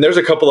 and there's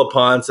a couple of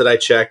ponds that I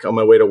check on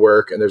my way to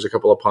work, and there's a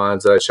couple of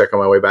ponds that I check on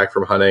my way back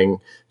from hunting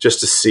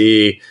just to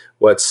see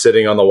what's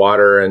sitting on the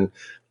water. And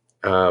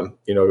a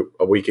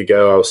week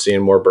ago I was seeing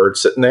more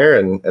birds sitting there,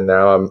 and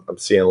now I'm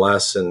seeing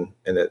less, and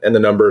the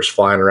numbers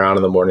flying around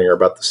in the morning are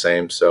about the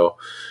same. So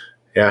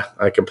yeah,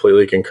 I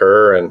completely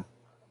concur. And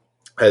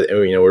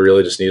we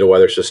really just need a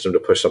weather system to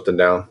push something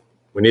down.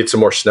 We need some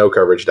more snow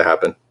coverage to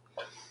happen.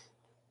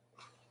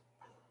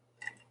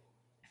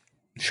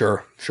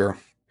 Sure.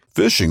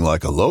 Fishing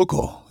like a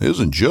local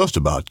isn't just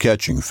about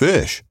catching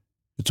fish.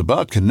 It's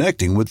about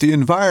connecting with the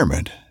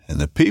environment and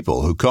the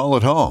people who call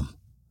it home.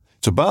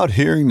 It's about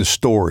hearing the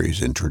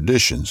stories and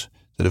traditions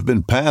that have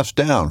been passed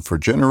down for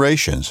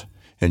generations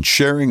and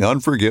sharing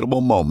unforgettable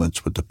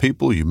moments with the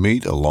people you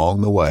meet along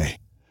the way.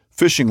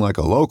 Fishing like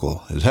a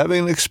local is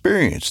having an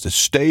experience that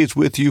stays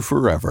with you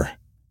forever.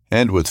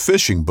 And with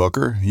Fishing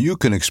Booker, you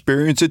can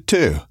experience it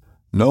too,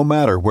 no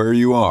matter where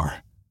you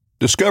are.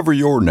 Discover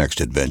your next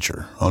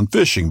adventure on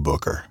Fishing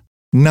Booker.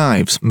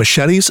 Knives,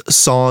 machetes,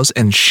 saws,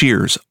 and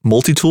shears,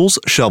 multi-tools,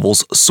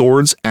 shovels,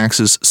 swords,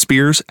 axes,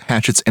 spears,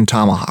 hatchets, and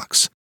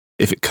tomahawks.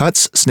 If it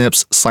cuts,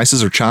 snips,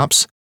 slices, or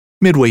chops,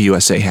 Midway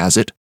USA has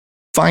it.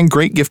 Find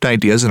great gift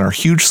ideas in our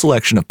huge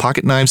selection of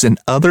pocket knives and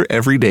other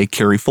everyday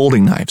carry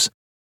folding knives.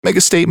 Make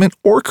a statement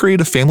or create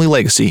a family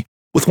legacy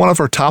with one of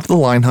our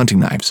top-of-the-line hunting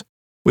knives.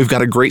 We've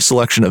got a great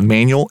selection of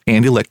manual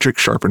and electric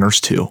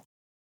sharpeners too.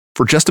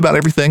 For just about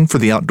everything for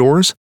the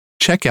outdoors,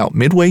 check out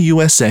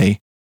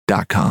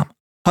MidwayUSA.com.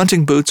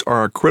 Hunting boots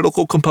are a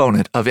critical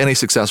component of any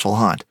successful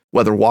hunt.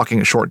 Whether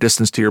walking a short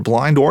distance to your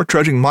blind or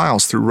trudging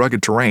miles through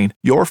rugged terrain,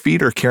 your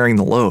feet are carrying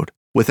the load.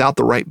 Without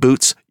the right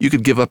boots, you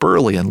could give up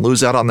early and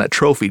lose out on that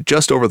trophy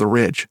just over the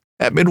ridge.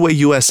 At Midway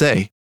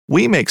USA,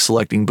 we make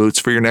selecting boots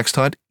for your next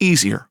hunt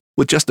easier.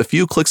 With just a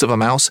few clicks of a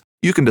mouse,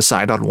 you can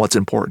decide on what's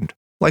important,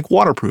 like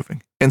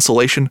waterproofing,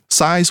 insulation,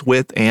 size,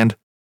 width, and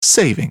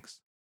savings.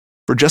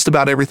 For just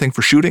about everything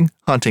for shooting,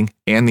 hunting,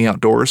 and the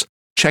outdoors,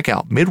 check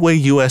out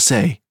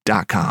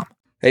MidwayUSA.com.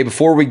 Hey,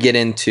 before we get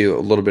into a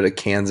little bit of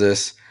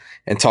Kansas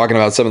and talking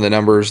about some of the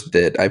numbers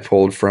that I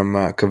pulled from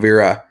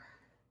Quivira,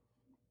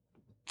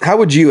 how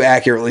would you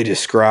accurately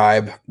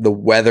describe the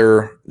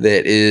weather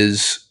that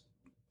is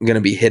going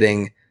to be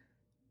hitting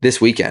this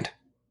weekend?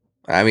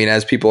 I mean,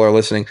 as people are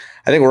listening,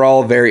 I think we're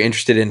all very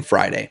interested in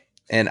Friday.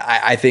 And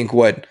I think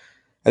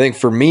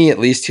for me, at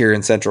least here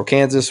in central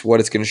Kansas,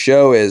 what it's going to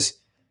show is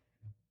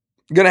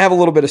going to have a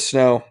little bit of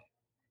snow,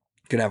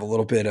 going to have a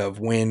little bit of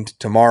wind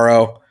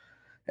tomorrow,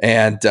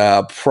 and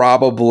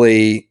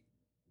probably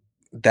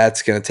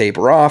that's going to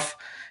taper off.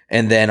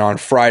 And then on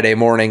Friday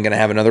morning, going to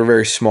have another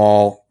very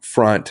small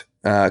front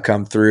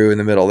come through in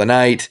the middle of the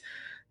night.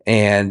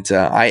 And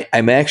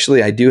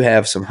I do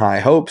have some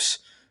high hopes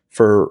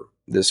for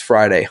this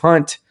Friday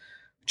hunt,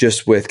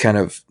 just with kind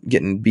of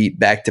getting beat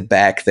back to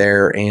back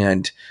there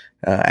and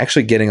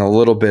actually getting a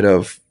little bit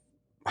of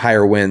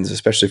higher winds,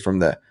 especially from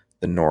the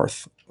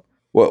north.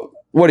 What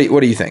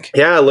do you think?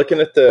 Yeah, looking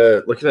at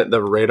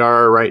the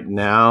radar right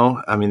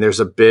now, I mean, there's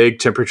a big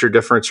temperature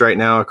difference right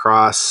now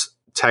across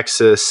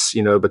Texas,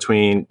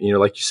 between,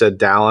 like you said,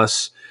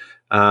 Dallas,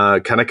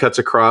 kind of cuts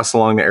across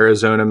along the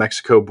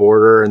Arizona-Mexico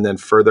border and then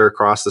further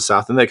across the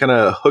south. And that kind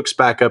of hooks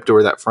back up to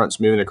where that front's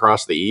moving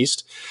across the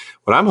east.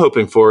 What I'm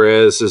hoping for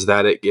is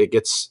that it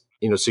gets,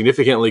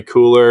 significantly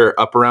cooler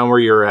up around where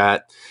you're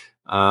at,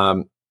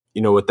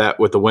 with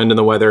the wind and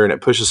the weather, and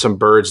it pushes some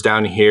birds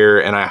down here.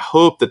 And I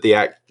hope that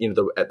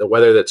the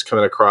weather that's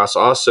coming across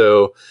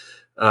also,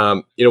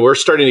 we're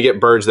starting to get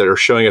birds that are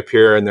showing up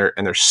here and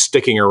they're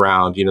sticking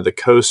around. The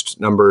coast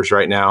numbers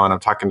right now, and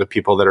I'm talking to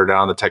people that are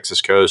down the Texas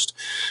coast.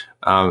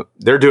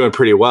 They're doing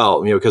pretty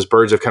well, because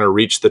birds have kind of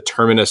reached the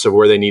terminus of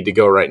where they need to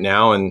go right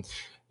now. And,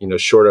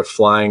 short of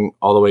flying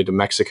all the way to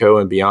Mexico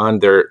and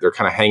beyond, they're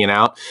kind of hanging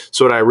out.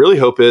 So what I really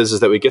hope is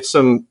that we get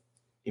some,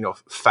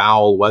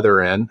 foul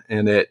weather in,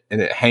 and it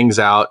hangs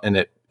out, and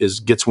it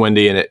gets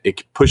windy, and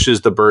it pushes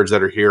the birds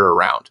that are here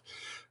around.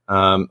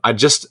 I'm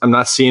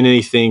not seeing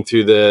anything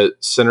through the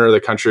center of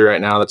the country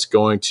right now that's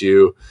going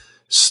to,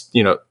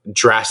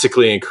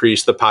 drastically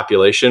increase the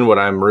population. What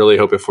I'm really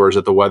hoping for is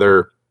that the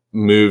weather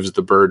moves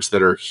the birds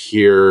that are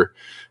here,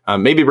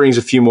 maybe brings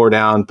a few more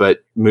down,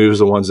 but moves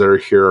the ones that are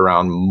here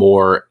around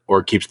more,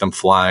 or keeps them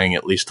flying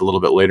at least a little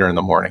bit later in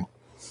the morning.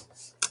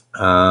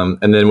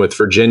 And then with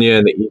Virginia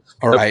and the East.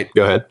 All right.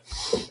 Go ahead.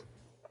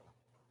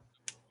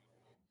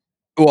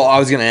 Well, I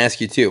was going to ask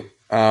you too.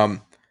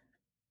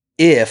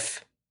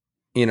 If,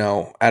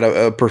 at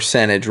a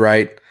percentage,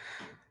 right?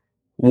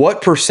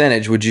 What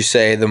percentage would you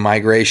say the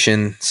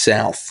migration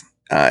south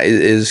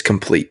is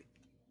complete?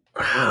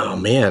 Oh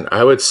man,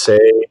 I would say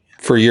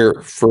for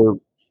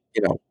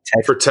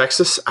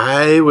Texas,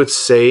 I would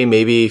say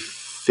maybe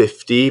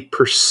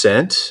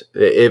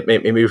 50%,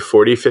 maybe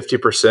 40,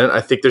 50%. I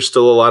think there's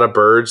still a lot of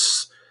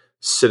birds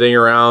sitting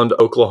around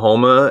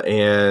Oklahoma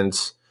and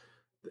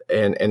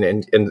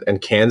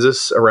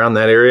Kansas, around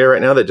that area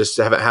right now, that just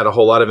haven't had a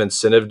whole lot of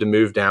incentive to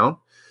move down.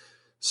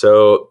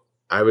 So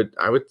I would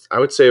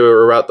say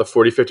we're about the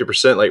 40,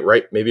 50%, like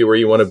right maybe where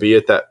you want to be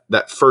at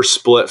that first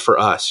split for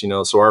us,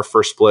 so our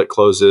first split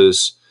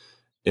closes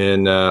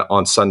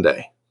on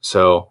Sunday.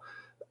 So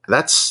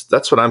that's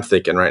what I'm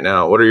thinking right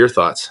now. What are your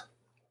thoughts?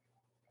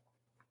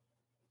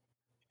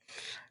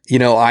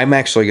 I'm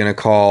actually going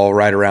to call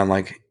right around,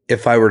 like,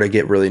 if I were to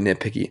get really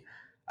nitpicky,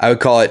 I would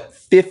call it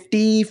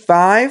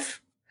 55,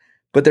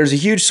 but there's a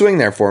huge swing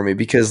there for me,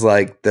 because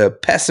like the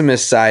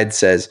pessimist side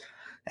says,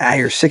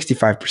 you're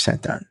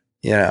 65% done.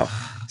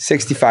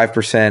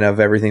 65%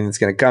 of everything that's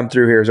going to come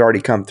through here has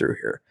already come through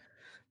here.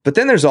 But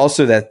then there's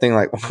also that thing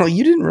like, well,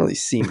 you didn't really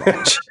see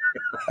much,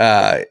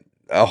 a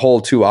whole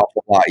too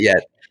awful lot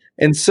yet.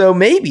 And so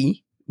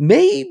maybe,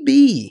 they're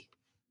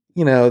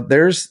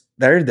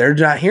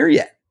not here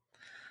yet.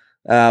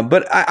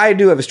 But I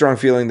do have a strong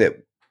feeling that,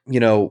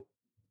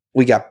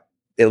 we got,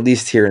 at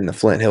least here in the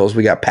Flint Hills,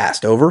 we got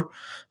passed over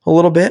a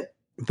little bit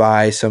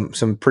by some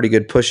pretty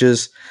good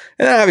pushes.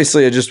 And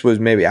obviously it just was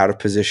maybe out of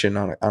position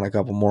on a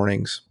couple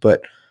mornings,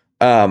 but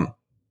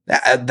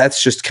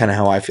that's just kind of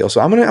how I feel. So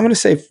I'm going to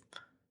say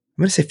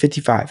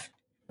 55.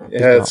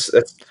 Yeah,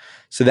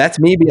 so that's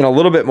me being a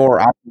little bit more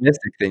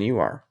optimistic than you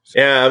are. So.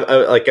 Yeah,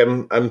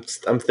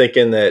 I'm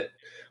thinking that.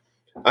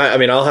 I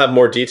mean, I'll have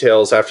more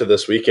details after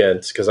this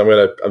weekend, because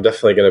I'm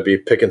definitely gonna be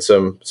picking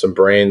some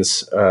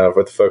brains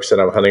with the folks that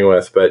I'm hunting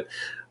with. But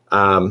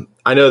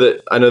I know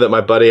that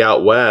my buddy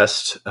out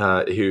west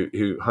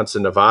who hunts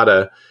in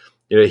Nevada,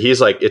 he's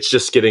like, it's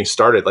just getting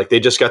started. Like, they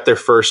just got their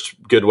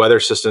first good weather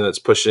system that's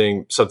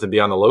pushing something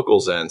beyond the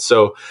locals end.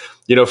 So,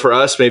 for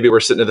us, maybe we're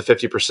sitting at the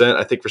 50%.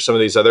 I think for some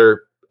of these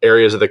other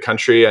areas of the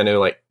country, I know,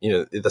 like,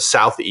 the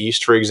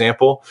Southeast, for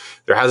example,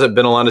 there hasn't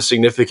been a lot of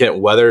significant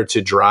weather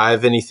to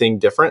drive anything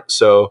different.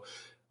 So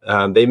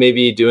they may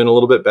be doing a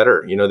little bit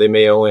better. They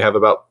may only have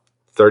about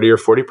 30 or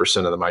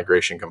 40% of the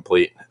migration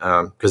complete.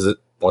 Because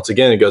once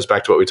again, it goes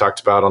back to what we talked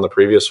about on the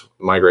previous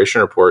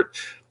migration report.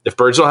 If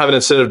birds don't have an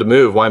incentive to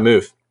move, why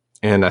move?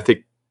 And I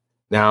think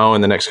now in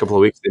the next couple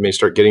of weeks, they may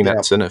start getting that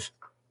incentive.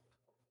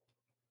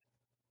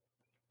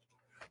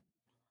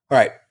 All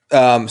right.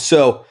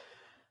 So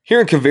here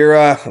in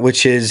Quivira,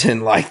 which is in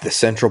like the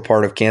central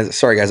part of Kansas.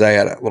 Sorry, guys, I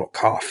had a little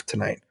cough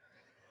tonight.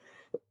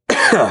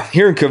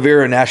 here in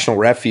Quivira National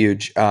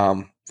Refuge,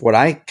 what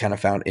I kind of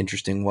found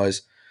interesting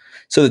was,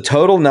 so the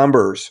total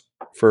numbers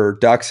for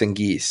ducks and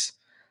geese,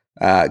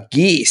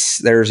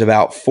 there's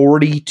about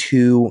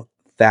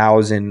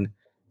 42,000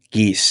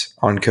 geese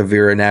on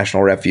Quivira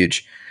National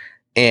Refuge.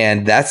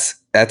 And that's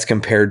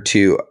compared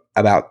to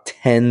about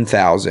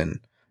 10,000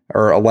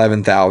 or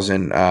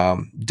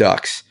 11,000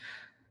 ducks.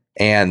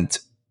 And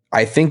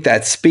I think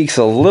that speaks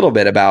a little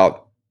bit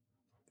about,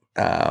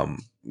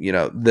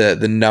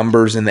 the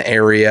numbers in the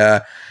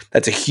area.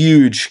 That's a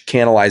huge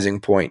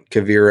canalizing point,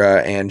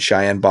 Quivira and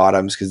Cheyenne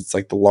Bottoms, because it's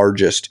like the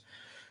largest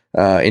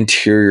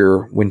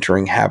interior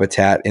wintering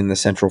habitat in the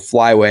Central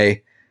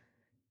Flyway.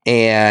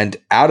 And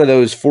out of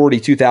those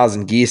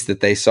 42,000 geese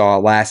that they saw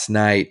last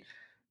night,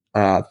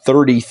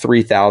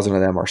 33,000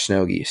 of them are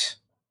snow geese.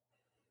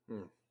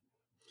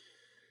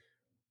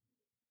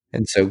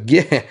 And so,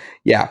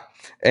 yeah.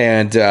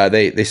 And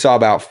they saw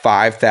about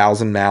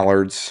 5,000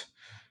 mallards.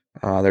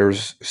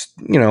 There's,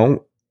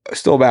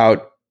 still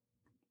about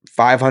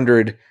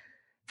 500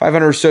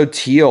 or so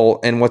teal.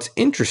 And what's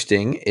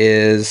interesting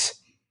is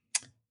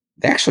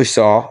they actually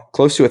saw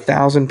close to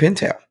 1,000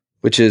 pintail,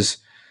 which is,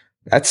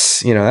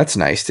 that's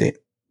nice to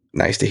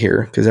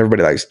hear, because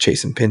everybody likes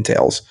chasing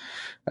pintails.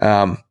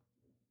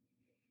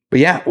 But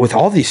yeah, with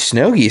all these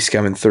snow geese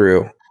coming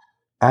through,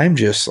 I'm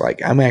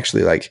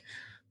actually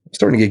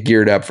starting to get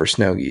geared up for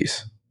snow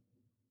geese.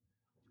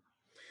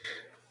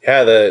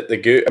 Yeah,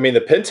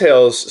 the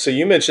pintails. So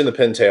you mentioned the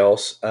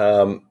pintails.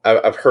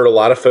 I've heard a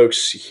lot of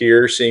folks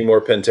here seeing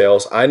more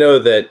pintails. I know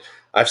that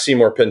I've seen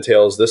more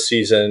pintails this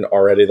season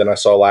already than I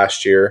saw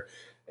last year.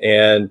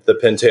 And the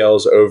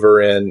pintails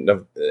over in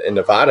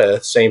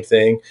Nevada, same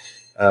thing.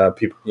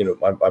 People,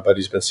 my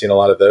buddy's been seeing a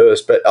lot of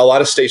those, but a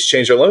lot of states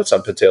changed their limits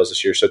on pintails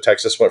this year. So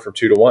Texas went from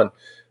 2 to 1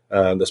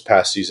 this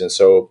past season.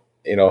 So,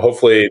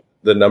 hopefully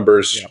the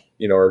numbers,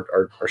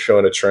 are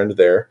showing a trend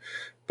there.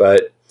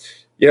 But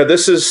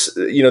this is,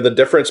 the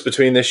difference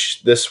between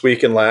this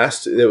week and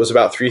last. It was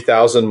about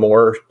 3,000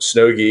 more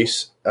snow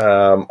geese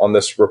on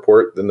this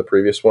report than the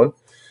previous one.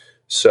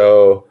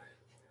 So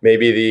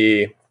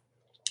maybe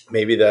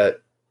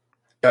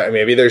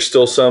there's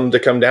still some to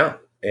come down.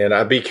 And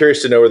I'd be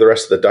curious to know where the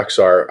rest of the ducks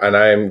are. And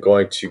I'm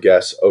going to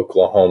guess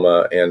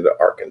Oklahoma and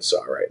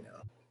Arkansas right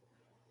now.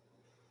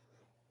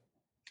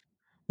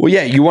 Well,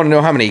 yeah. You want to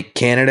know how many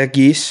Canada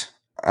geese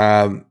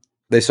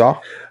they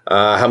saw?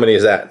 How many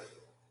is that?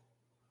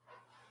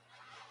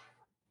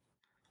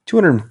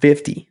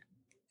 250.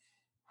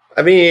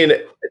 I mean,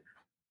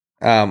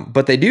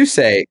 but they do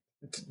say,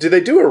 do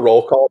they do a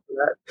roll call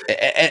for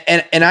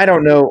that? And I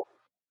don't know.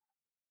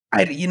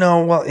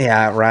 Well,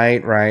 yeah,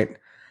 right.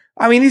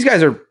 I mean, these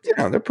guys are,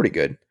 they're pretty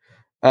good.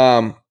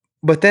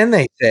 But then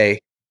they say,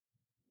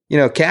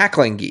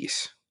 cackling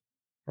geese,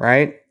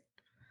 right?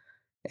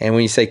 And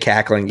when you say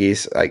cackling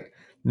geese, like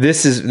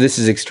this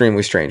is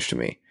extremely strange to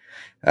me.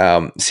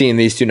 Seeing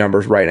these two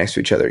numbers right next to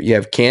each other. You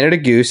have Canada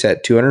goose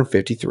at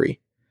 253.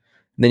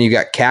 And then you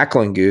got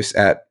cackling goose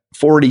at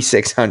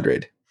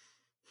 4,600.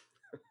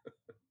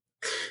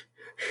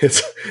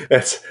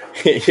 That's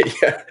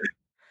yeah.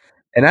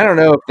 And I don't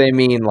know if they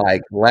mean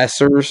like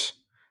lessers.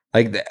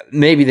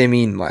 Maybe they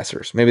mean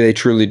lessers. Maybe they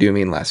truly do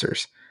mean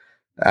lessers.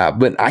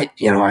 But I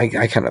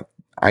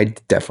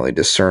definitely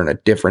discern a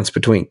difference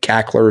between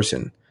cacklers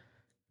and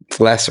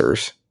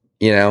lessers.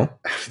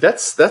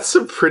 That's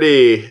some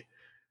pretty.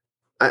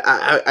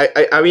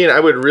 I mean,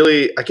 I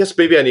guess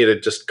maybe I need to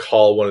just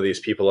call one of these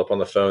people up on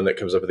the phone that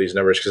comes up with these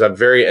numbers, because I'm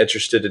very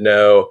interested to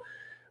know.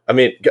 I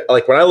mean,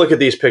 like when I look at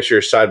these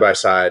pictures side by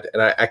side,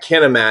 and I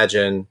can't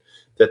imagine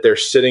that they're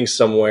sitting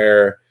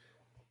somewhere.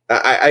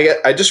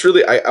 I just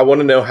really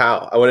want to know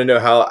how. I want to know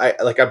how.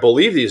 I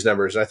believe these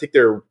numbers, and I think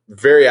they're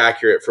very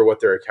accurate for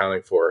what they're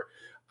accounting for.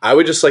 I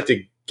would just like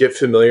to get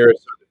familiar.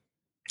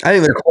 I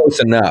think they're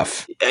close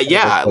enough.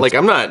 Yeah,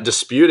 I'm not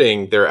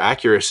disputing their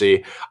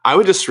accuracy. I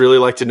would just really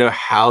like to know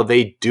how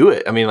they do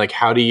it. I mean,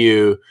 how do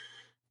you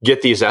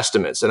get these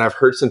estimates? And I've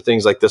heard some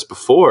things like this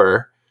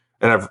before,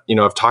 and I've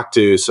talked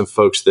to some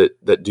folks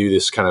that do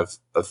this kind of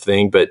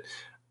thing, but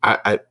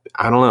I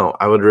don't know.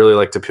 I would really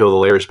like to peel the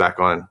layers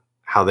back on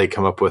how they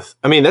come up with.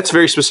 I mean, that's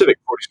very specific.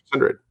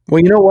 4,600.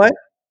 Well, you know what?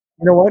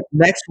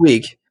 Next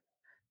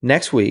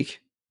week,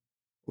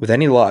 with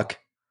any luck,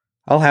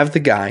 I'll have the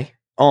guy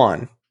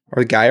on,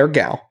 or the guy or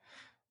gal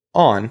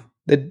on,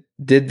 that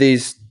did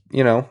these.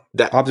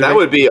 That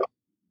would be.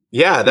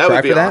 Yeah, that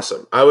would be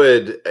awesome. I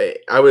would,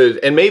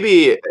 and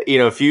maybe,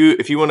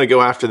 if you want to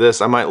go after this,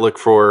 I might look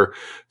for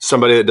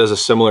somebody that does a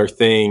similar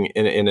thing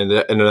in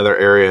another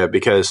area,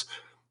 because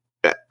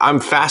I'm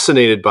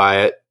fascinated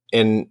by it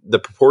and the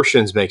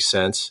proportions make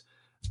sense.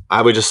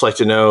 I would just like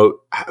to know,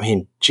 I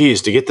mean,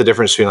 geez, to get the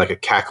difference between a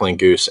cackling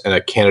goose and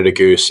a Canada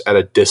goose at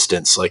a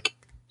distance,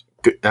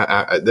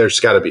 there's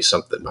got to be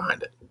something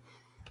behind it.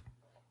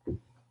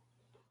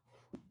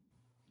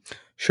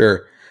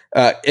 Sure.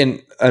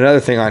 And another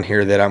thing on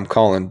here that I'm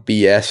calling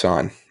BS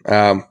on,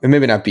 and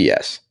maybe not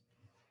BS,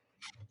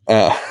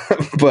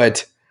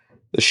 but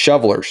the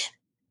shovelers.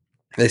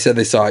 They said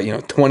they saw,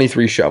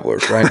 23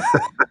 shovelers, right?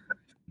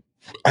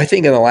 I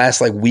think in the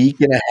last week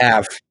and a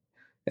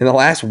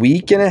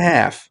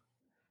half,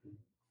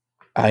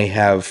 I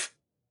have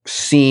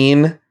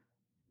seen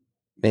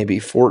maybe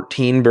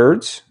 14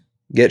 birds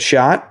get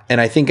shot.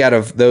 And I think out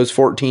of those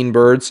 14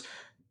 birds,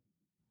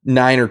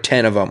 9 or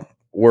 10 of them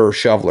were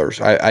shovelers.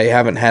 I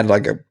haven't had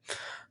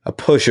a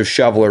push of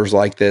shovelers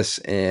like this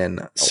in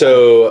a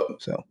so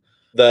while.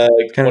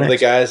 One of the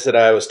guys that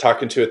I was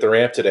talking to at the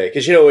ramp today,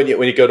 because when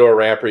you go to a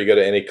ramp or you go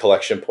to any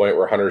collection point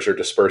where hunters are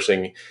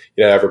dispersing,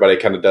 everybody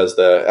kind of does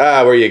the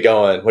where are you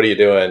going? What are you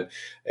doing?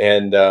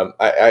 And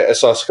I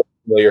saw some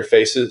familiar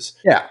faces.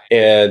 Yeah.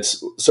 And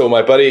so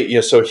my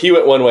buddy, so he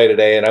went one way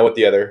today and I went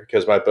the other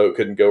because my boat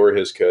couldn't go where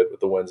his could with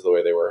the winds the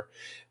way they were.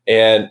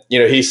 And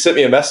he sent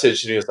me a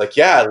message and he was like,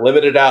 "Yeah,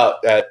 limited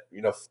out at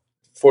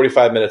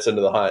 45 minutes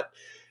into the hunt."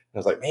 I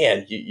was like,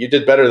 "Man, you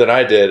did better than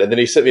I did." And then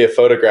he sent me a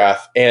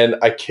photograph, and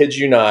I kid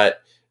you not,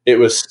 it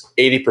was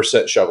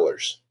 80%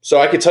 shovelers.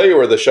 So I could tell you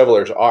where the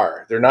shovelers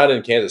are. They're not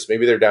in Kansas.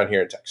 Maybe they're down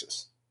here in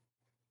Texas.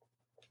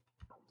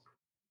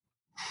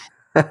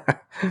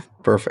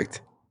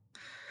 Perfect.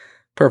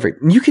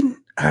 You can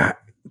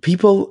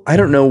people. I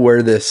don't know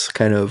where this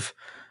kind of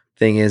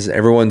thing is.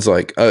 Everyone's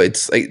like, "Oh,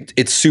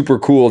 it's super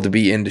cool to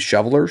be into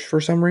shovelers for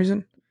some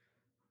reason."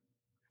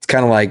 It's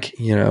kind of like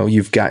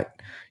you've got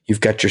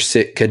your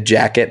Sitka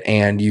jacket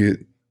and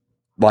you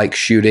like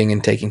shooting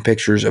and taking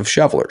pictures of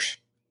shovelers.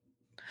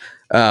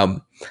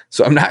 So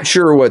I'm not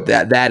sure what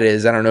that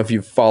is. I don't know if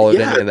you've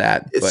followed any of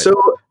that.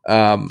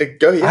 But,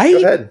 go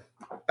ahead.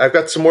 I've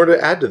got some more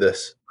to add to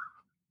this.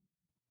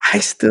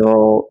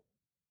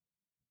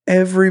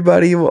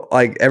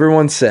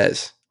 Everyone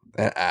says,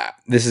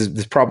 this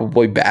is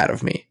probably bad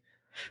of me.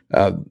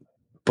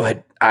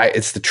 But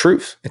it's the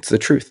truth. It's the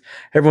truth.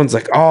 Everyone's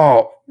like,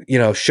 "Oh,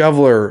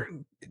 shoveler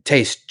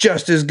tastes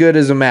just as good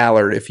as a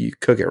mallard if you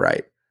cook it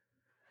right."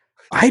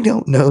 I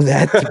don't know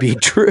that to be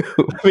true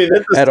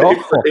at all.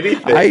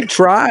 I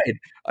tried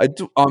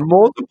on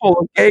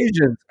multiple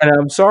occasions, and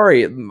I'm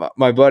sorry,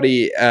 my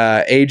buddy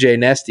AJ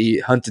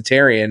Nesty,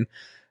 Huntitarian,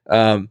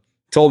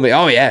 told me,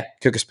 "Oh yeah,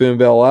 cook a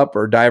spoonbill up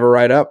or diver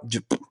right up,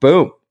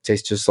 boom,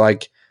 tastes just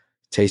like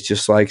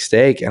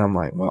steak." And I'm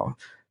like, well,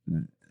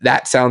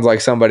 that sounds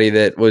like somebody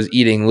that was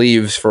eating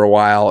leaves for a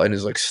while and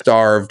is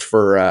starved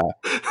for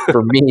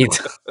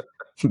meat.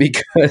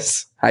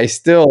 Because I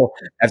still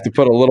have to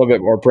put a little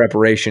bit more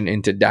preparation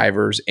into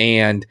divers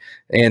and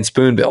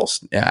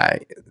spoonbills,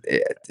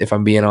 if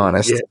I'm being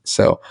honest. Yeah.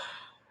 So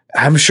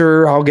I'm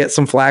sure I'll get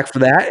some flack for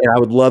that, and I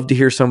would love to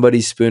hear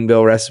somebody's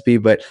spoonbill recipe.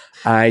 But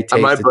I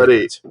taste my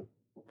buddy I'm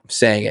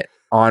saying it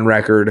on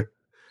record.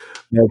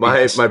 No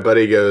my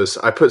buddy goes,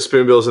 "I put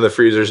spoonbills in the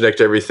freezers next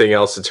to everything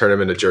else and turn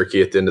them into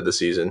jerky at the end of the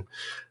season."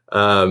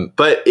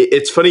 But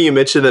it's funny you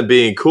mentioned them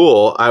being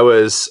cool. I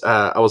was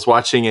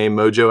watching a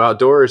Mojo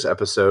Outdoors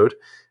episode,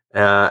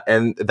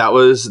 and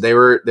they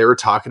were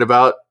talking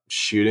about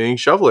shooting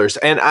shovelers.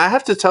 And I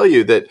have to tell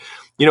you that,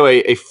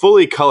 a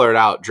fully colored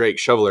out Drake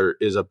shoveler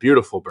is a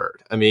beautiful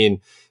bird. I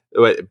mean,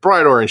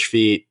 bright orange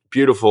feet,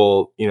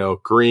 beautiful,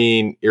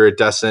 green,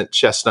 iridescent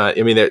chestnut.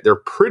 I mean, they're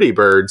pretty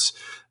birds.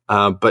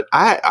 But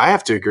I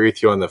have to agree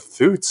with you on the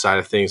food side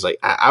of things. Like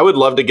I would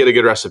love to get a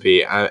good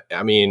recipe. I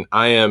mean,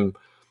 I'm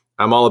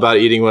all about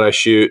eating what I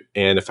shoot.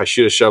 And if I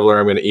shoot a shoveler,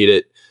 I'm going to eat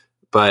it.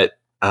 But,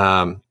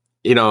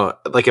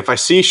 if I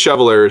see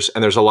shovelers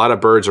and there's a lot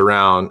of birds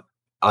around,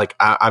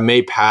 I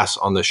may pass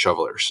on the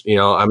shovelers,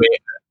 I mean,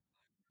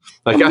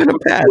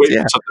 pass,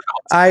 yeah.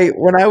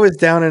 When I was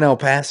down in El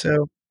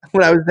Paso,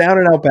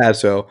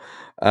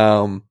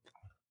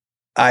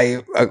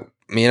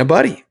 me and a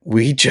buddy,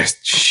 we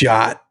just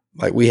shot,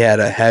 we had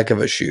a heck of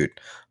a shoot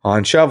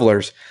on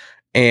shovelers,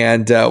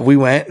 and we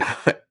went,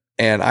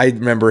 and I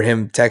remember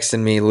him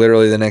texting me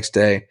literally the next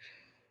day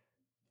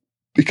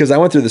because I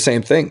went through the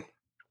same thing.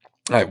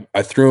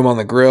 I threw him on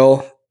the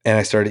grill and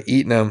I started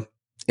eating them,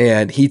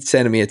 and he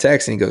sent me a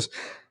text and he goes,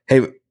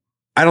 "Hey,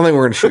 I don't think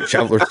we're going to shoot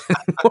shovelers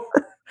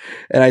anymore."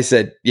 And I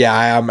said, "Yeah,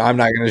 I'm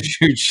not going to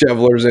shoot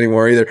shovelers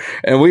anymore either."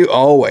 And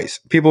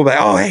people be like,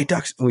 "Oh, hey,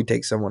 ducks." And we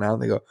take someone out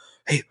and they go,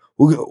 "Hey,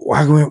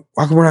 why come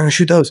we're not going to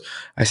shoot those?"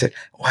 I said,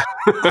 "Well,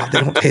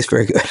 they don't taste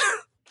very good."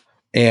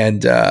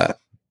 And I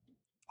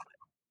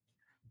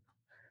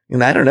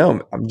don't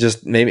know. I'm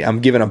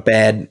giving a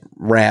bad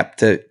rap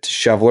to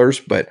shovelers,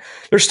 but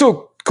they're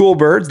still cool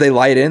birds. They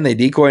light in, they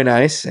decoy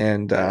nice,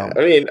 and I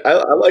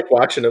like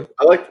watching them.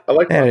 I like.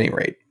 At any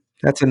rate,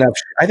 that's enough.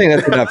 I think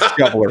that's enough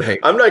shoveler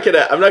hate. I'm not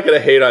gonna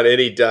hate on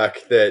any duck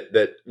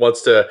that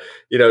wants to,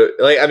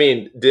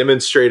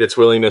 demonstrate its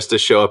willingness to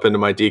show up into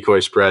my decoy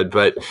spread.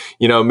 But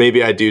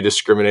maybe I do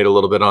discriminate a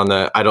little bit on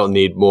the. I don't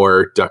need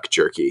more duck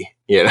jerky.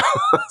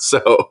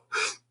 So.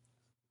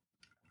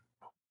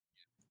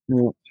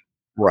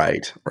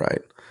 Right.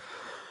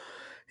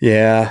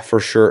 Yeah, for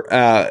sure.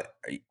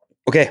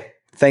 Okay,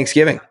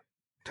 Thanksgiving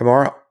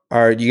tomorrow.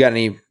 You got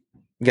any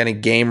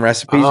game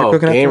recipes you're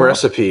cooking up? Game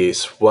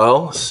recipes.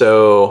 Well,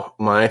 so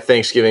my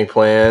Thanksgiving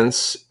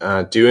plans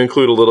do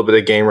include a little bit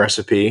of game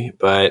recipe,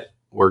 but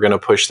we're going to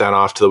push that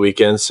off to the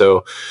weekend.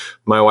 So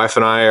my wife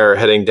and I are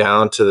heading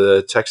down to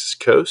the Texas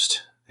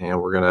coast, and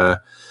we're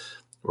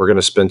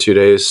gonna spend 2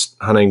 days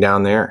hunting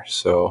down there.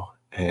 So,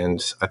 and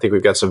I think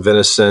we've got some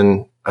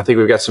venison. I think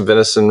we've got some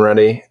venison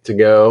ready to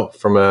go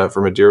from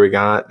a deer we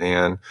got,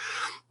 and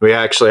we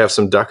actually have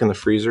some duck in the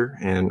freezer.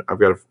 And I've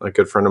got a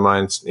good friend of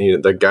mine,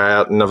 the guy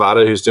out in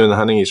Nevada who's doing the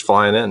hunting. He's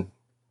flying in.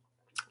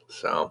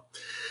 So,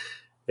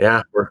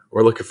 yeah,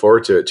 we're looking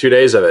forward to it. 2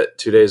 days of it,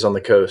 2 days on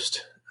the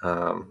coast.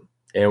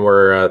 And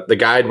we're the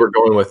guide we're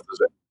going with.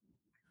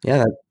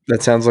 Yeah,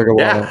 that sounds like a lot.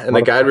 Yeah, and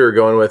the guide we were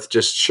going with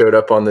just showed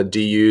up on the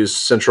DU's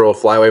Central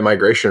Flyway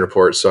Migration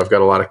Report. So I've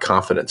got a lot of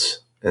confidence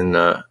in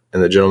the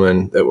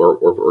gentleman that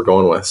we're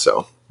going with.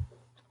 So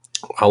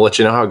I'll let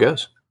you know how it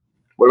goes.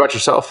 What about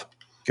yourself?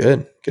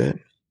 Good.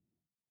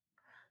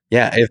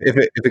 Yeah, if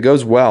it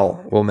goes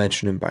well, we'll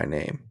mention him by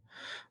name.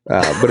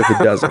 But if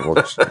it doesn't, we'll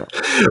just.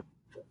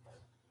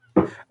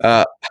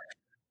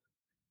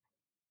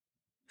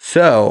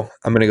 So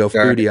I'm going to go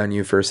foodie on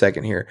you for a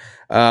second here.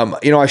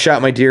 I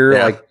shot my deer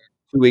like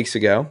 2 weeks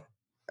ago,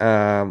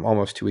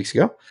 almost 2 weeks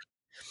ago.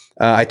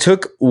 I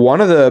took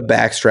one of the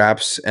back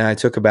straps and I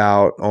took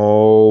about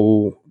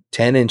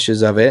 10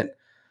 inches of it,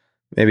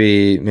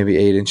 maybe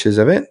 8 inches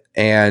of it,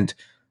 and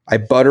I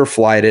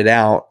butterflied it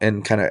out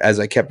and kind of as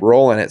I kept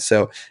rolling it.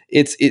 So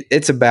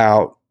it's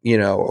about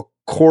a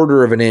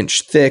quarter of an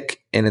inch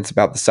thick, and it's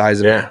about the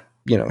size of a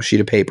sheet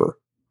of paper.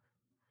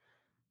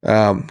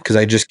 Because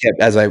I just kept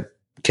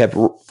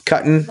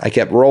cutting, I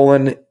kept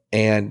rolling,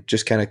 and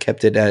just kind of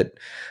kept it at,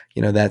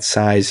 that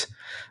size.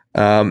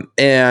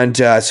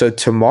 So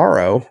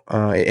tomorrow,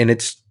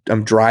 and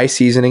I'm dry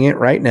seasoning it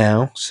right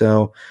now.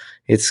 So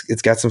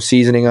it's got some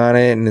seasoning on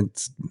it, and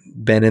it's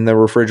been in the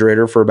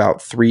refrigerator for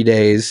about 3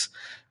 days,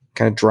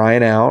 kind of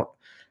drying out.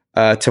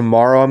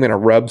 Tomorrow I'm going to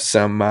rub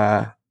I'm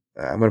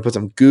going to put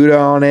some Gouda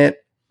on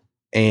it,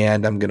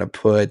 and I'm going to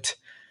put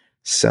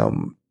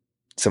some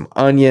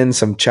onion,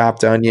 some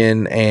chopped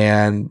onion,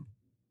 and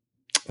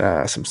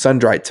some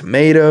sun-dried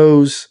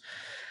tomatoes,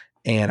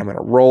 and I'm going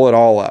to roll it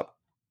all up.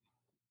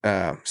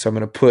 So I'm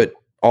going to put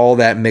all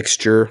that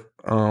mixture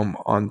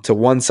onto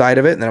one side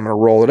of it, and then I'm going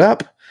to roll it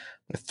up,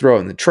 I'm going to throw it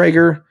in the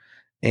Traeger,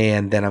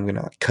 and then I'm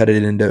going to cut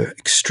it into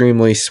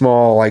extremely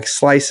small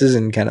slices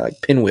and kind of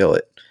pinwheel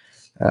it.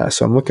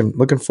 So I'm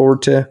looking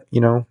forward to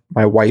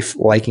my wife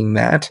liking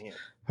that,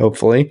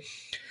 hopefully.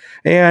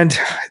 And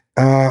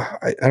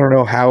I don't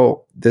know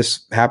how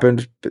this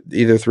happened,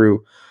 either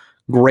through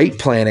great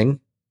planning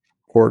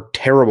or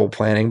terrible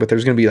planning, but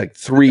there's going to be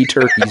 3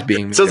 turkeys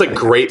being. Sounds like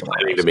great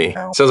planning to me.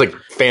 Sounds like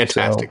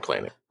fantastic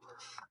planning.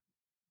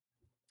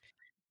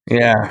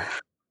 Yeah.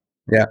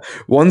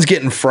 One's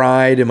getting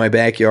fried in my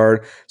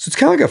backyard, so it's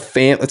kind of like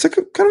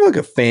kind of like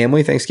a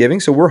family Thanksgiving.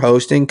 So we're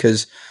hosting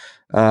because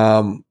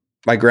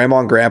my grandma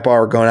and grandpa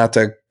are going out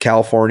to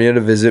California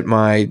to visit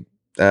my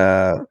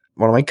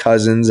one of my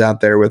cousins out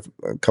there with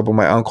a couple of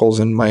my uncles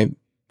and my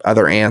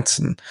other aunts.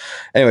 And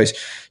anyways,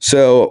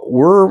 so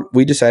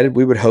we decided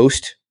we would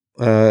host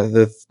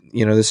this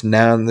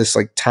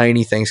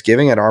tiny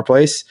Thanksgiving at our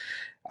place.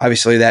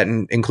 Obviously that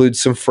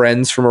includes some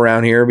friends from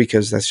around here,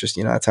 because that's just,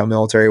 that's how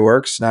military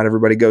works. Not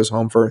everybody goes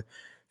home for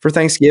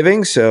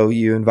Thanksgiving. So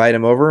you invite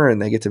them over and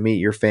they get to meet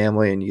your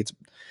family, and you get to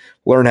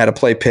learn how to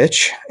play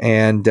pitch.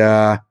 And,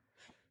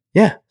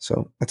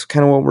 so that's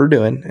kind of what we're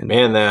doing. And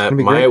man,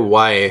 my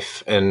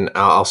wife, and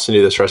I'll send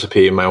you this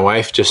recipe. My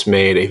wife just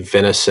made a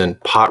venison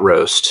pot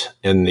roast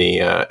in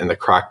the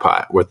crock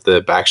pot with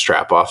the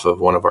backstrap off of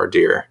one of our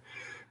deer.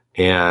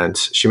 And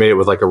she made it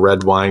with a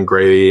red wine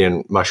gravy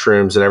and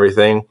mushrooms and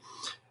everything.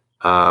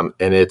 And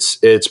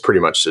it's pretty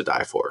much to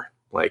die for.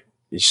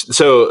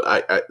 So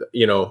I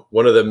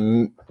one of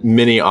the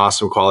many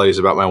awesome qualities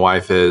about my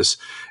wife is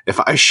if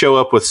I show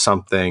up with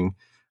something,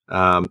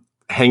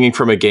 hanging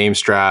from a game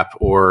strap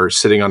or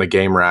sitting on a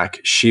game rack,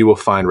 she will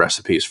find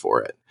recipes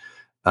for it,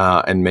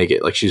 and make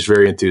it. She's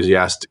very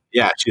enthusiastic.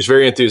 Yeah. She's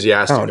very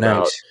enthusiastic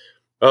about,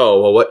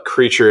 what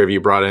creature have you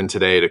brought in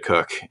today to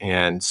cook?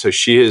 And so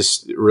she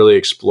has really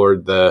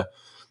explored the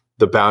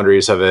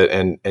boundaries of it.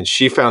 And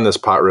she found this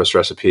pot roast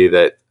recipe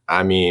that,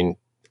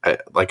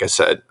 like I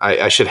said,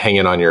 I should hang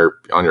it on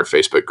your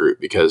Facebook group,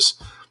 because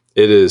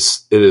it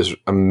is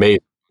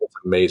amazing. It's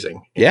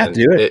amazing. Yeah, and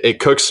do it. It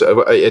cooks.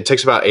 It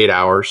takes about 8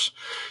 hours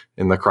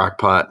in the crock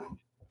pot,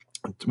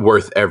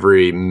 worth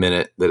every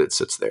minute that it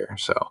sits there.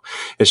 So,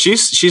 and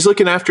she's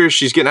getting after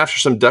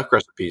some duck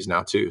recipes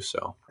now too.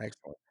 So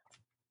excellent.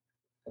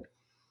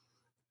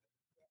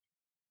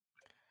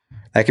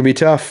 That can be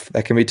tough.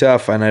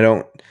 And I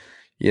don't,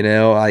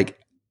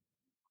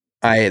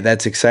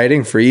 that's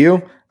exciting for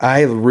you.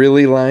 I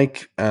really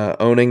like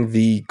owning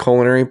the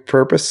culinary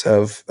purpose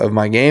of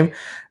my game.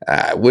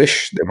 I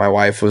wish that my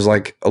wife was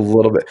a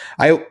little bit.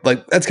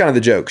 That's kind of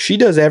the joke. She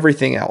does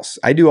everything else.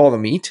 I do all the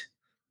meat.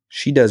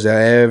 She does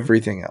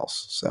everything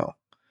else. So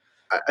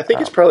I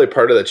think it's probably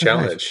part of the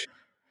challenge.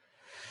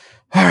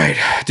 All right,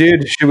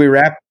 dude. Should we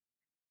wrap?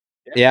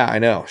 Yeah, I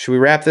know. Should we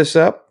wrap this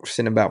up? We're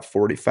sitting about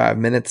 45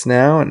 minutes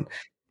now, and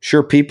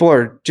sure, people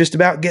are just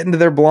about getting to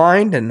their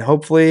blind, and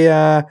hopefully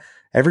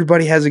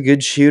everybody has a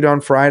good shoot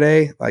on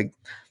Friday.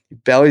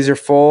 Bellies are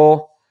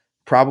full,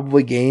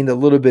 probably gained a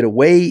little bit of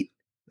weight.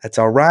 That's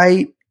all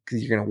right,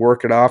 because you're going to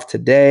work it off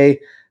today.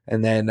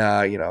 And then,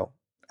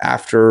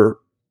 after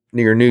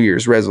your New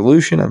Year's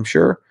resolution, I'm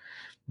sure.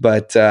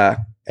 But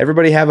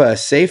everybody have a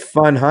safe,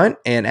 fun hunt.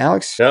 And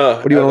Alex,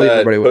 what do you want to leave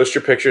everybody with? Post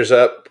your pictures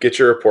up. Get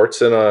your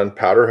reports in on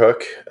Powder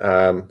Hook.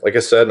 Like I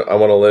said, I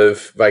want to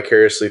live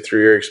vicariously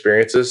through your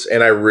experiences.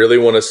 And I really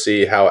want to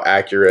see how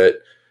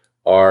accurate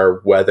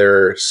our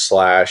weather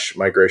 /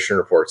 migration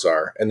reports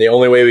are. And the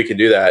only way we can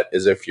do that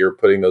is if you're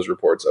putting those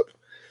reports up,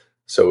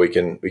 so we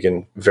can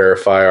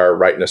verify our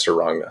rightness or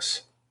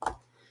wrongness.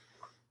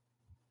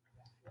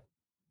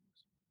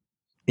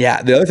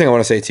 Yeah, the other thing I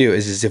want to say too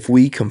is if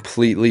we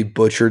completely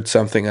butchered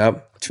something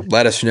up,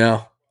 let us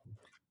know.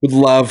 Would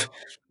love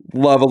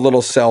a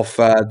little self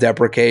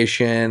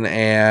deprecation,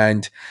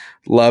 and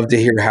love to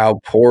hear how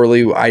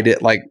poorly I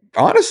did. Like,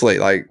 honestly,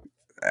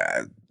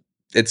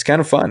 it's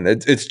kind of fun.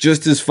 It's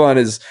just as fun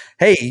as,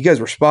 hey, you guys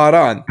were spot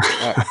on.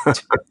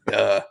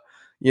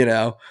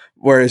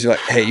 Whereas you're like,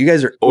 hey, you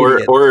guys are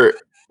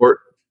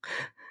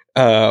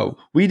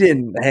we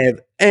didn't have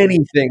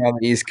anything on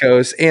the East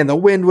Coast, and the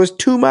wind was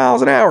 2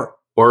 miles an hour.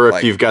 Or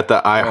if you've got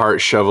the I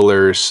Heart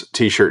Shovelers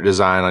t-shirt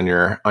design on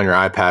your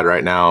iPad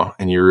right now,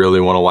 and you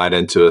really want to light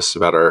into us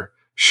about our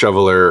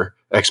shoveler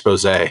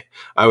expose, I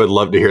would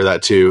love to hear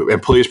that too.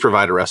 And please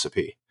provide a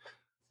recipe,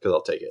 because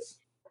I'll take it.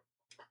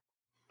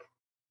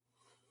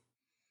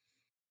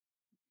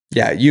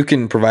 Yeah, you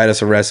can provide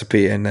us a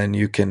recipe, and then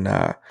you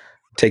can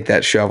take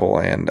that shovel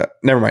and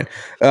never mind.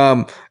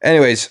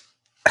 Anyways,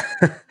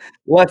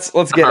 let's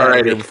get out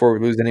of here before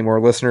we lose any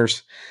more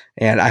listeners.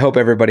 And I hope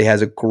everybody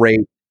has a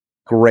great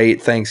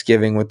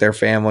Thanksgiving with their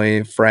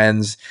family,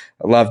 friends,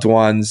 loved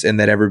ones, and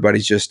that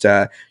everybody's just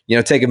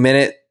take a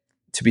minute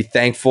to be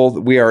thankful.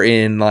 We are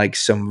in we're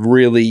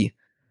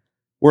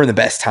in the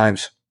best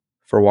times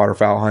for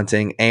waterfowl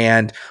hunting,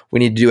 and we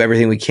need to do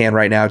everything we can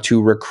right now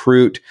to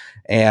recruit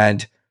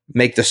and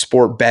make the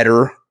sport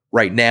better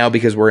right now,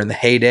 because we're in the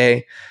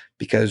heyday,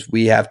 because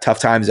we have tough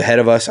times ahead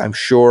of us, I'm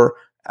sure.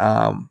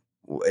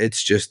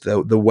 It's just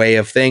the way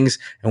of things,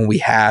 and we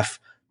have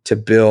to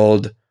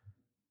build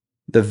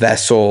the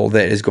vessel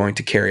that is going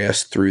to carry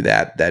us through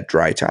that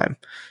dry time.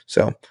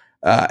 So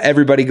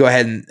everybody go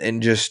ahead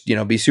and just,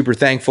 be super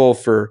thankful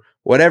for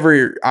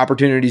whatever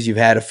opportunities you've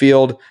had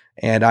afield.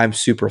 And I'm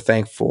super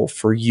thankful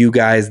for you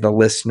guys, the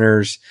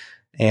listeners,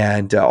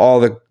 and all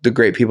the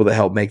great people that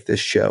help make this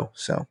show.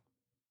 So,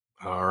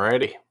 all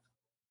righty.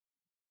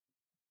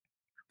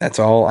 That's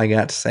all I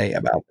got to say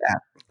about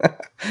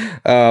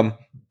that.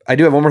 I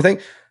do have one more thing.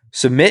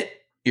 Submit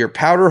your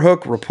Powder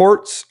Hook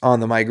reports on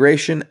the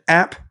Migration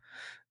app,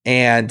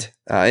 and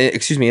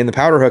in the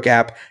Powder Hook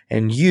app,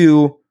 and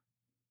you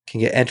can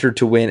get entered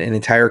to win an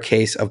entire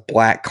case of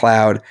Black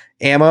Cloud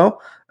ammo,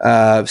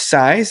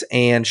 size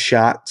and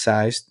shot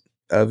size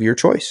of your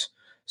choice.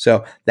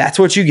 So that's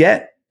what you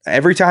get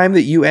every time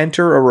that you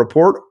enter a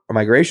report, a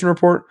migration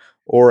report,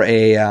 or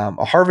a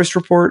harvest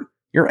report.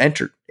 You're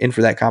entered in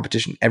for that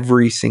competition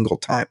every single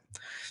time.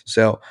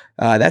 So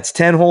that's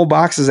 10 whole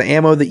boxes of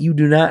ammo that you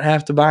do not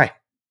have to buy.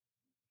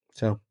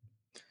 So,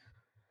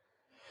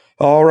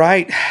 all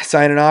right.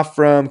 Signing off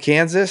from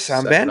Kansas,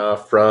 I'm Ben. Signing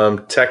off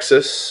from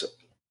Texas.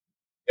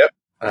 Yep.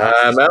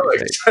 I'm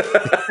Alex.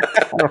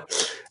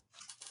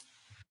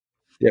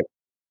 Yep.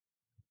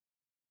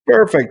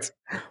 Perfect.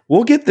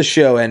 We'll get the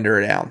show ender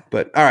down.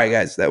 But all right,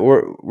 guys,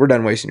 we're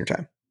done wasting your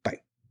time. Bye.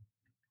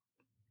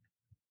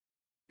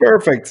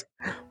 Perfect.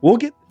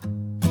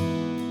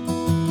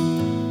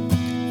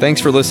 Thanks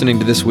for listening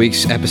to this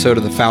week's episode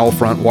of the Fowl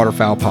Front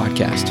Waterfowl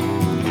Podcast.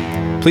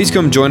 Please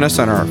come join us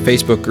on our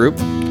Facebook group,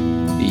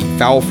 the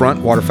Fowl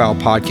Front Waterfowl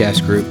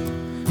Podcast group,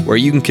 where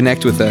you can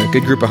connect with a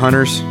good group of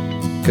hunters,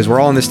 because we're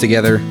all in this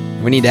together.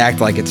 We need to act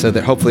like it so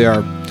that hopefully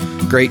our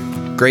great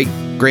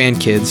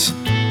grandkids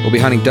will be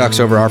hunting ducks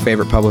over our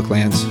favorite public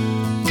lands.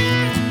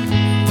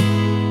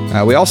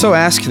 We also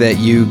ask that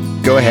you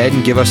go ahead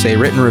and give us a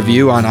written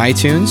review on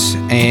iTunes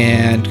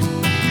and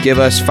give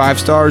us 5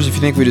 stars if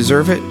you think we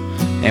deserve it.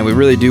 And we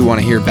really do want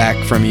to hear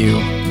back from you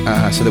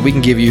so that we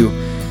can give you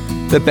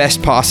the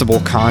best possible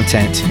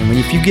content. And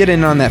if you get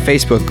in on that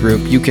Facebook group,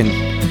 you can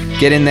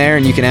get in there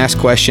and you can ask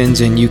questions,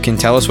 and you can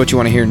tell us what you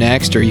want to hear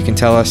next, or you can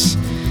tell us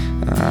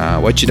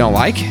what you don't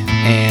like,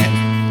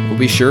 and we'll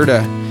be sure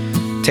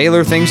to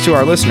tailor things to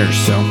our listeners.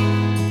 So,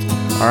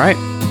 all right,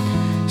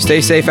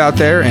 stay safe out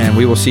there, and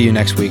we will see you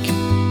next week.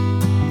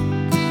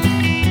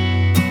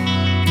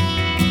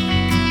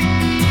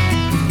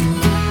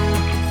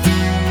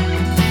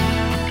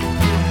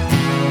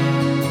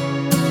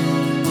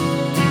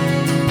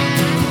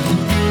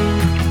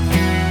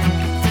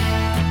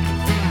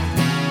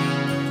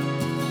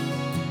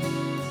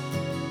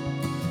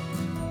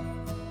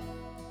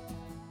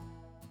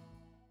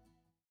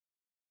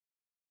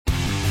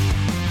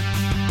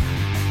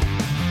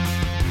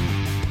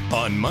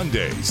 On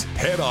Mondays,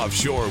 head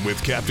offshore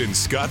with Captain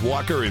Scott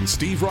Walker and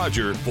Steve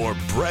Roger for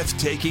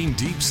breathtaking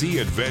deep-sea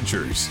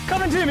adventures.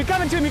 Coming to me.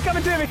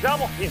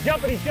 Double. He's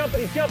jumping.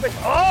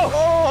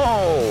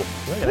 Oh!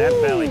 Look at that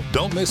belly.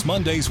 Don't miss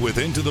Mondays with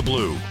Into the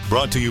Blue.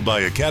 Brought to you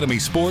by Academy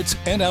Sports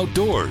and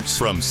Outdoors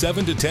from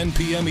 7 to 10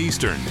 p.m.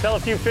 Eastern. Tell a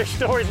few fish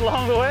stories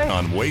along the way.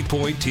 On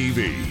Waypoint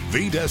TV,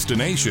 the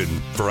destination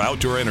for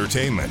outdoor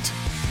entertainment.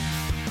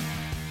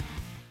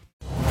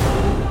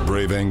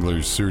 Brave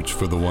anglers search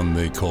for the one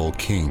they call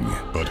king,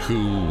 but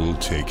who will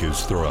take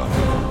his throne?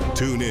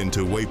 Tune in to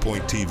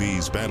Waypoint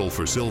TV's Battle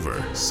for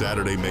Silver,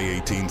 Saturday, May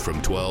 18th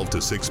from 12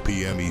 to 6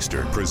 p.m.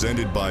 Eastern,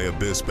 presented by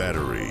Abyss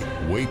Battery.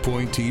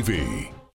 Waypoint TV.